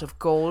a pot of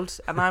gold,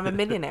 and I'm a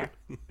millionaire,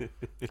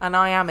 and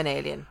I am an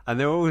alien. And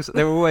they're always,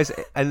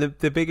 and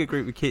the bigger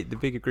group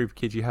of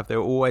kids you have, there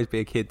will always be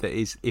a kid that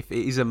is, if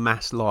it is a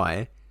mass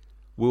lie,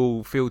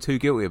 will feel too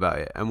guilty about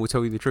it and will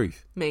tell you the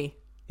truth. Me.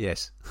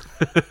 Yes.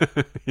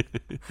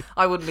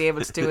 I wouldn't be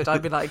able to do it.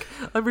 I'd be like,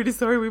 I'm really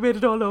sorry, we made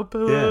it all up.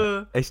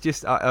 Yeah. It's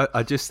just,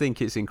 I just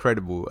think it's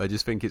incredible.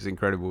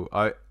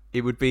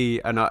 It would be,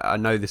 and I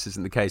know this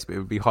isn't the case, but it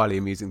would be highly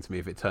amusing to me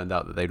if it turned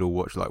out that they'd all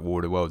watched like War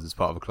of the Worlds as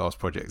part of a class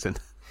project,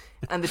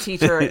 and the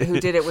teacher who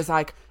did it was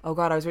like, oh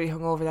God, I was really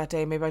hungover that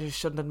day, maybe I just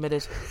shouldn't admit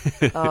it.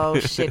 Oh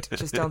shit,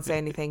 just don't say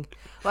anything.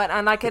 But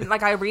and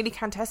I really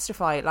can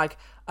testify, like,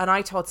 and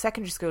I taught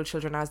secondary school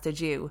children, as did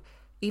you.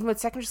 Even with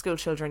secondary school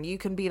children, you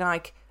can be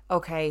like,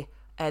 okay,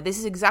 this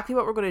is exactly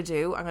what we're going to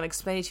do. I'm going to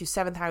explain it to you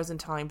 7,000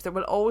 times. There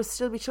will always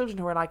still be children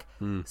who are like,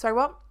 sorry,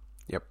 what?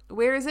 Yep.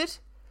 Where is it?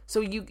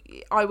 So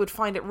I would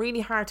find it really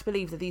hard to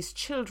believe that these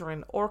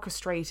children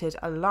orchestrated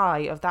a lie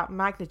of that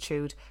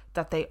magnitude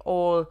that they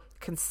all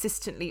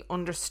consistently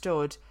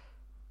understood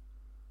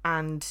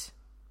and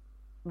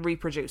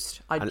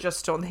reproduced. I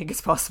just don't think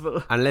it's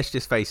possible. And let's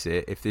just face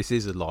it, if this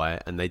is a lie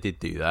and they did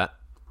do that,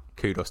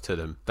 kudos to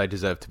them. They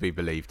deserve to be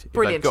believed.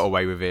 Brilliant. If they've got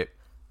away with it,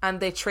 and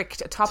they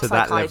tricked a top to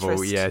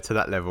psychiatrist. To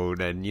that level,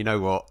 then you know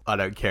what? I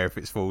don't care if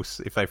it's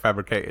false. If they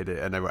fabricated it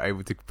and they were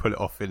able to pull it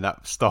off in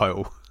that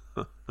style.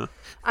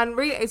 And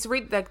really, it's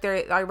really like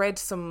I read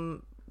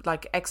some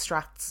like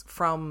extracts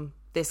from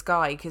this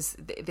guy, because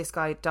this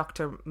guy,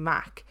 Dr.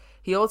 Mack,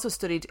 he also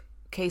studied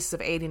cases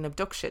of alien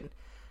abduction,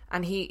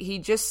 and he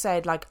just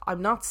said, like,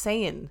 I'm not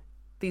saying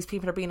these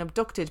people are being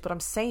abducted, but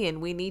I'm saying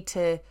we need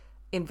to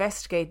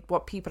investigate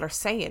what people are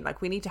saying.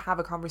 Like, we need to have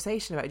a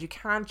conversation about it. You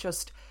can't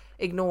just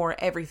ignore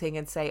everything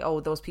and say, oh,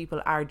 those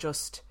people are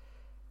just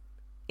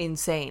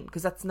insane,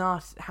 because that's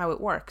not how it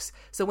works.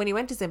 So when he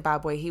went to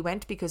Zimbabwe, he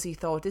went because he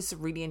thought this is a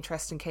really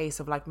interesting case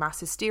of like mass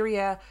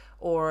hysteria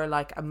or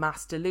like a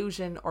mass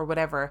delusion or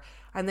whatever.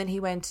 And then he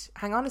went,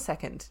 hang on a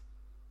second,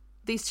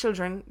 these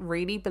children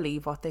really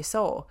believe what they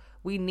saw.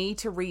 We need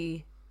to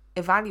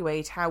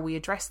re-evaluate how we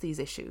address these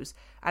issues,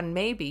 and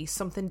maybe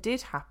something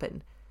did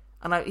happen.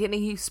 And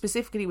he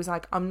specifically was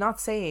like, I'm not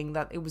saying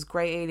that it was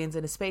grey aliens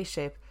in a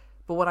spaceship,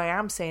 but what I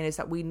am saying is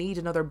that we need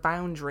another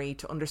boundary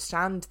to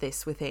understand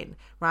this within,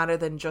 rather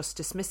than just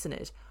dismissing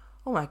it.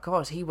 Oh my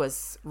God, he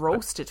was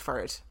roasted for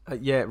it.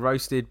 Yeah,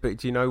 roasted, but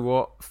do you know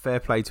what? Fair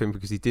play to him,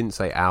 because he didn't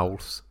say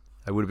owls.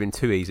 It would have been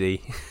too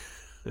easy.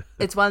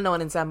 It's well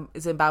known in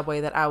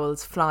Zimbabwe that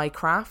owls fly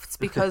crafts,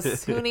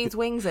 because who needs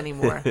wings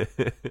anymore?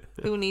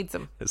 Who needs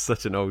them? It's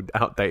such an old,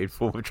 outdated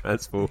form of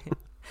transport.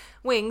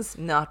 Wings,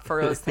 not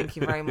for us, thank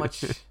you very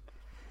much.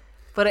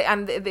 But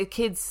and the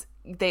kids,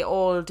 they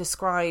all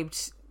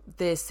described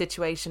this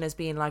situation as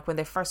being like, when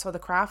they first saw the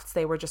crafts,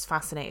 they were just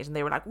fascinated and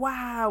they were like,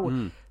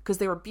 wow, because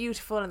they were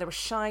beautiful and they were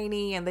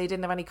shiny and they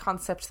didn't have any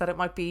concept that it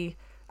might be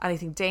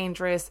anything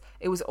dangerous.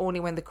 It was only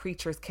when the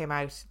creatures came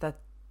out that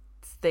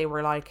they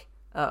were like,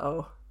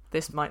 uh-oh,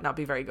 this might not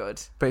be very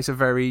good. But it's a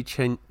very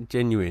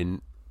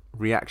genuine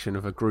reaction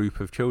of a group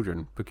of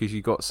children, because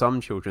you got some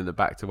children that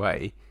backed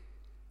away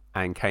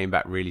and came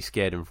back really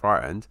scared and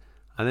frightened,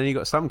 and then you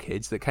got some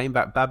kids that came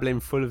back babbling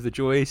full of the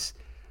joys,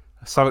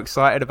 so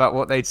excited about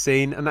what they'd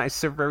seen. And that is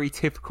so very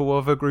typical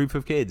of a group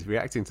of kids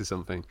reacting to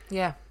something.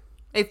 Yeah,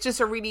 it's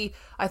just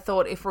I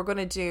thought, if we're going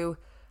to do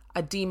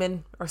a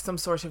demon or some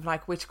sort of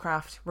like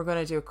witchcraft, we're going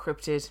to do a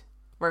cryptid,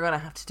 we're going to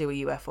have to do a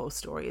UFO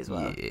story as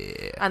well.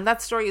 Yeah. And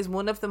that story is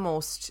one of the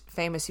most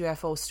famous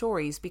UFO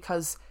stories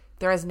because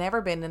there has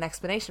never been an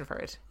explanation for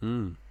it.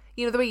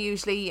 You know, the way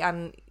usually,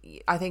 and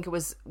I think it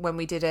was when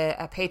we did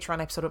a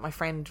Patreon episode with my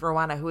friend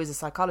Rowana, who is a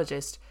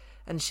psychologist,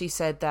 and she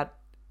said that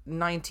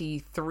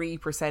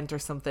 93% or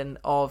something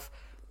of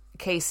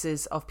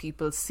cases of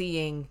people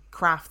seeing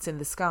crafts in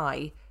the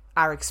sky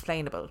are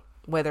explainable,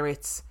 whether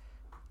it's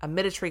a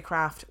military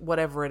craft,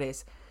 whatever it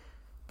is.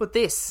 But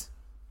this,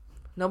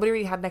 nobody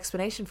really had an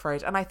explanation for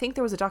it. And I think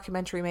there was a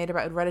documentary made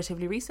about it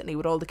relatively recently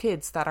with all the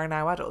kids that are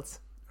now adults.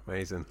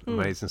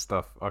 Amazing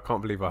stuff. I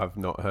can't believe I have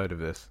not heard of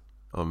this.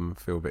 I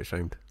feel a bit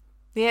ashamed.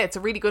 Yeah, it's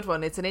a really good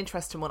one. It's an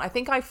interesting one. I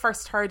think I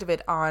first heard of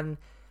it on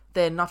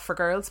the Not For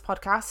Girls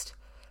podcast.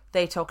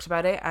 They talked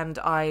about it and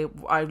I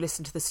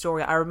listened to the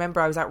story. I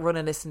remember I was out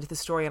running listening to the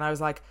story and I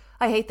was like,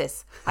 I hate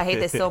this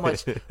so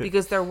much.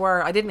 Because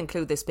I didn't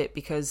include this bit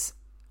because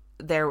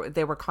they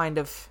were kind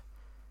of,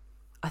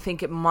 I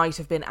think it might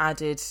have been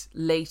added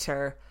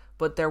later,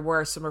 but there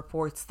were some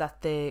reports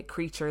that the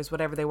creatures,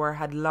 whatever they were,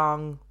 had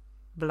long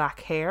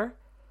black hair,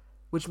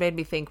 which made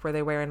me think, were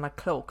they wearing like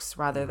cloaks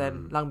rather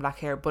than long black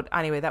hair? But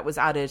anyway, that was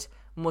added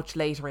much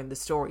later in the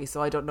story,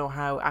 so I don't know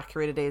how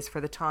accurate it is for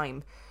the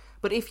time.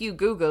 But if you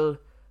Google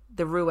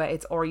the RUA,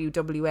 it's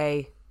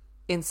RUWA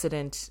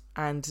incident,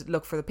 and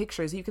look for the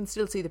pictures, you can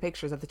still see the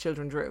pictures of the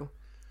children drew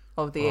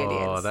of the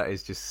aliens. Oh, that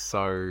is just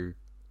so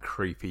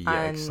creepy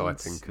yet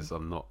exciting, because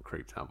I'm not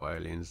creeped out by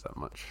aliens that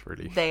much,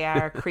 really. They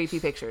are creepy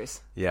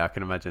pictures. Yeah, I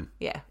can imagine.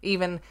 Yeah,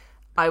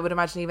 I would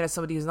imagine even as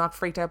somebody who's not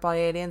freaked out by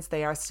aliens,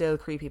 they are still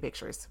creepy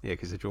pictures. Yeah,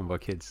 because they're drawn by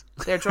kids.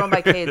 They're drawn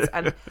by kids.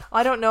 And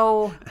I don't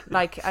know,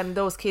 like, and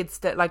those kids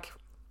that, like,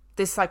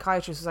 this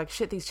psychiatrist was like,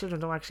 shit, these children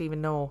don't actually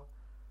even know.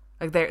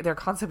 Like, their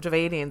concept of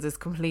aliens is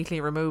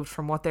completely removed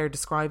from what they're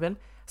describing.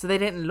 So they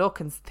didn't look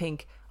and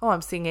think, oh,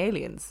 I'm seeing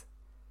aliens.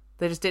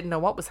 They just didn't know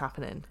what was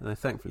happening. And they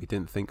thankfully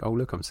didn't think, oh,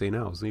 look, I'm seeing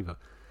owls either.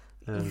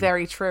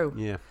 Very true.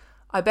 Yeah.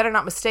 I better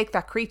not mistake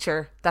that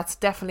creature that's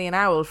definitely an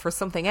owl for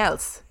something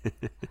else.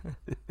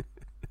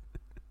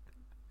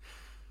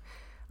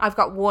 I've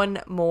got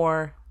one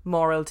more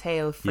moral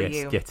tale for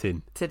you get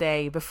in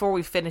today before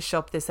we finish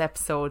up this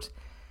episode.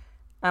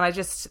 And I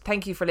just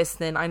thank you for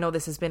listening. I know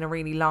this has been a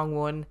really long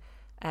one.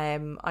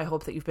 I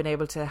hope that you've been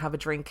able to have a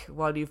drink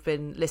while you've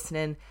been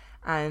listening,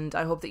 and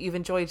I hope that you've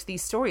enjoyed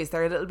these stories.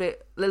 They're a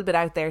little bit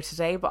out there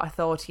today, but I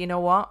thought, you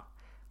know what?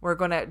 We're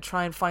going to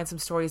try and find some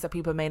stories that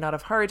people may not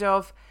have heard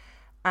of.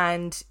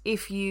 And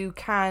if you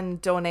can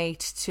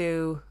donate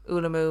to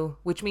Ulamu,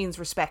 which means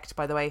respect,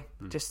 by the way,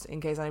 just in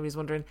case anybody's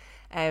wondering,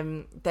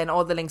 then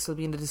all the links will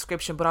be in the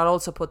description, but I'll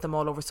also put them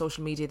all over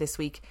social media this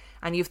week.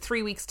 And you have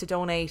 3 weeks to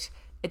donate.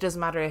 It doesn't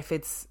matter if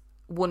it's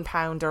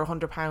 £1 or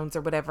 £100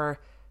 or whatever,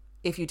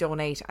 if you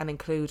donate and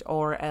include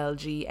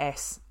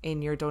RLGS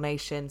in your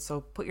donation.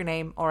 So put your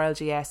name,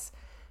 RLGS,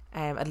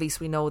 at least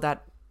we know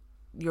that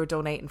you're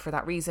donating for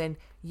that reason.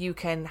 You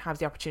can have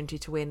the opportunity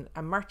to win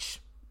a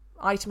merch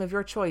item of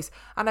your choice.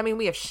 And I mean,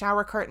 we have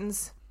shower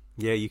curtains.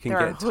 Yeah, you can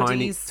get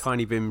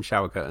tiny Bim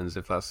shower curtains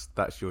if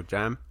that's your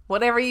jam.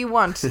 Whatever you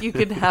want, you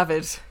can have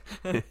it.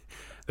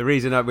 The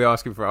reason that we're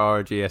asking for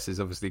RLGS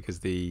is obviously because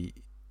the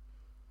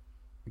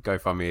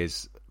GoFundMe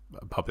is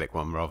a public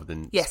one rather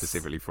than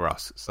specifically for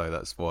us, so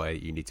that's why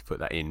you need to put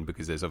that in,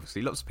 because there's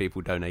obviously lots of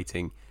people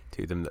donating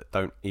to them that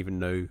don't even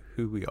know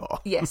who we are.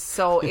 Yes,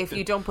 so if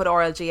you don't put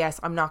RLGS,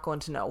 I'm not going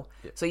to know.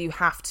 So you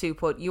have to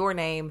put your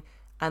name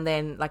and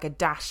then like a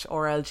dash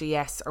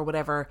RLGS or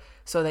whatever,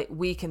 so that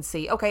we can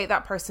see, okay,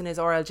 that person is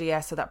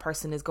RLGS, so that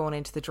person is going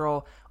into the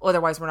draw.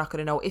 Otherwise, we're not going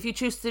to know. If you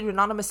choose to do it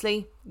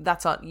anonymously,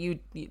 that's on you.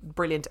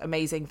 Brilliant,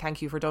 amazing,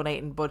 thank you for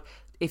donating. But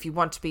if you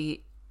want to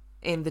be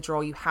in the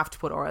draw, you have to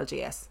put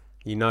RLGS.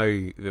 You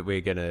know that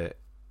we're going to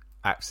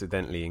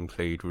accidentally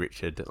include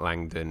Richard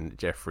Langdon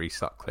Jeffrey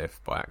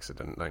Sutcliffe by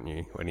accident, don't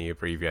you? When he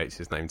abbreviates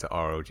his name to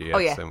RLGS, oh,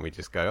 yeah. And we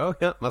just go, oh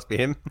yeah, must be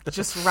him.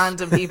 Just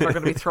random people are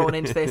going to be thrown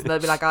into this, and they'll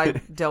be like, I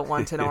don't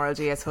want an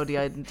RLGS hoodie,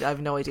 I have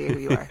no idea who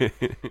you are.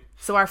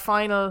 So our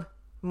final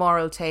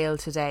moral tale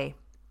today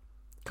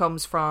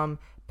comes from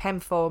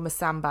Pempho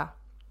Masamba.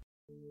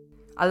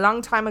 A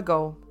long time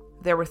ago,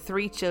 there were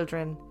 3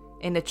 children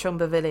in a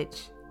Chumba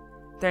village.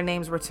 Their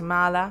names were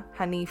Tamala,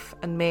 Hanif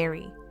and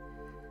Mary.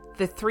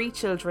 The 3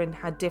 children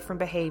had different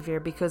behaviour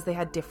because they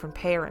had different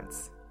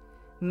parents.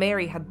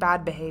 Mary had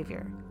bad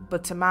behaviour,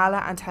 but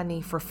Tamala and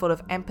Hanif were full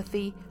of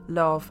empathy,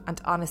 love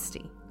and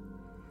honesty.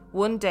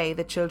 One day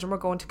the children were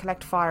going to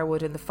collect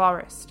firewood in the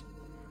forest.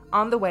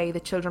 On the way, the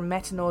children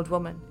met an old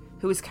woman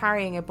who was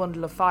carrying a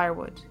bundle of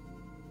firewood.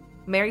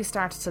 Mary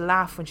started to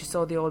laugh when she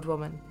saw the old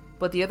woman,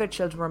 but the other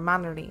children were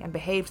mannerly and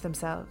behaved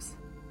themselves.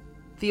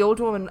 The old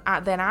woman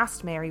then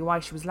asked Mary why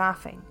she was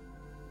laughing,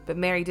 but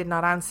Mary did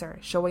not answer,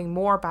 showing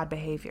more bad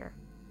behaviour.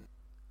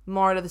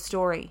 Moral of the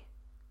story: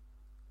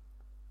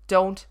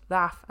 don't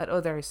laugh at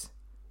others,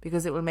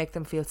 because it will make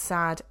them feel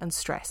sad and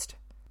stressed.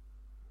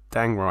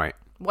 Dang right.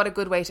 What a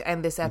good way to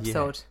end this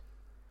episode. Yeah.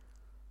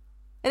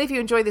 And if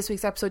you enjoyed this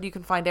week's episode, you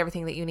can find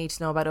everything that you need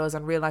to know about us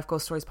on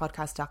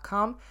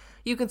reallifeghoststoriespodcast.com.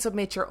 You can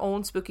submit your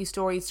own spooky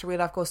stories to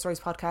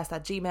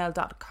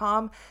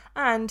reallifeghoststoriespodcast@gmail.com.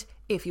 And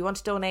if you want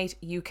to donate,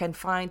 you can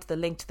find the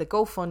link to the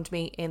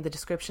GoFundMe in the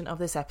description of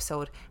this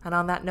episode. And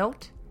on that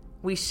note,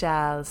 we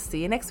shall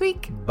see you next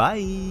week.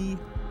 Bye.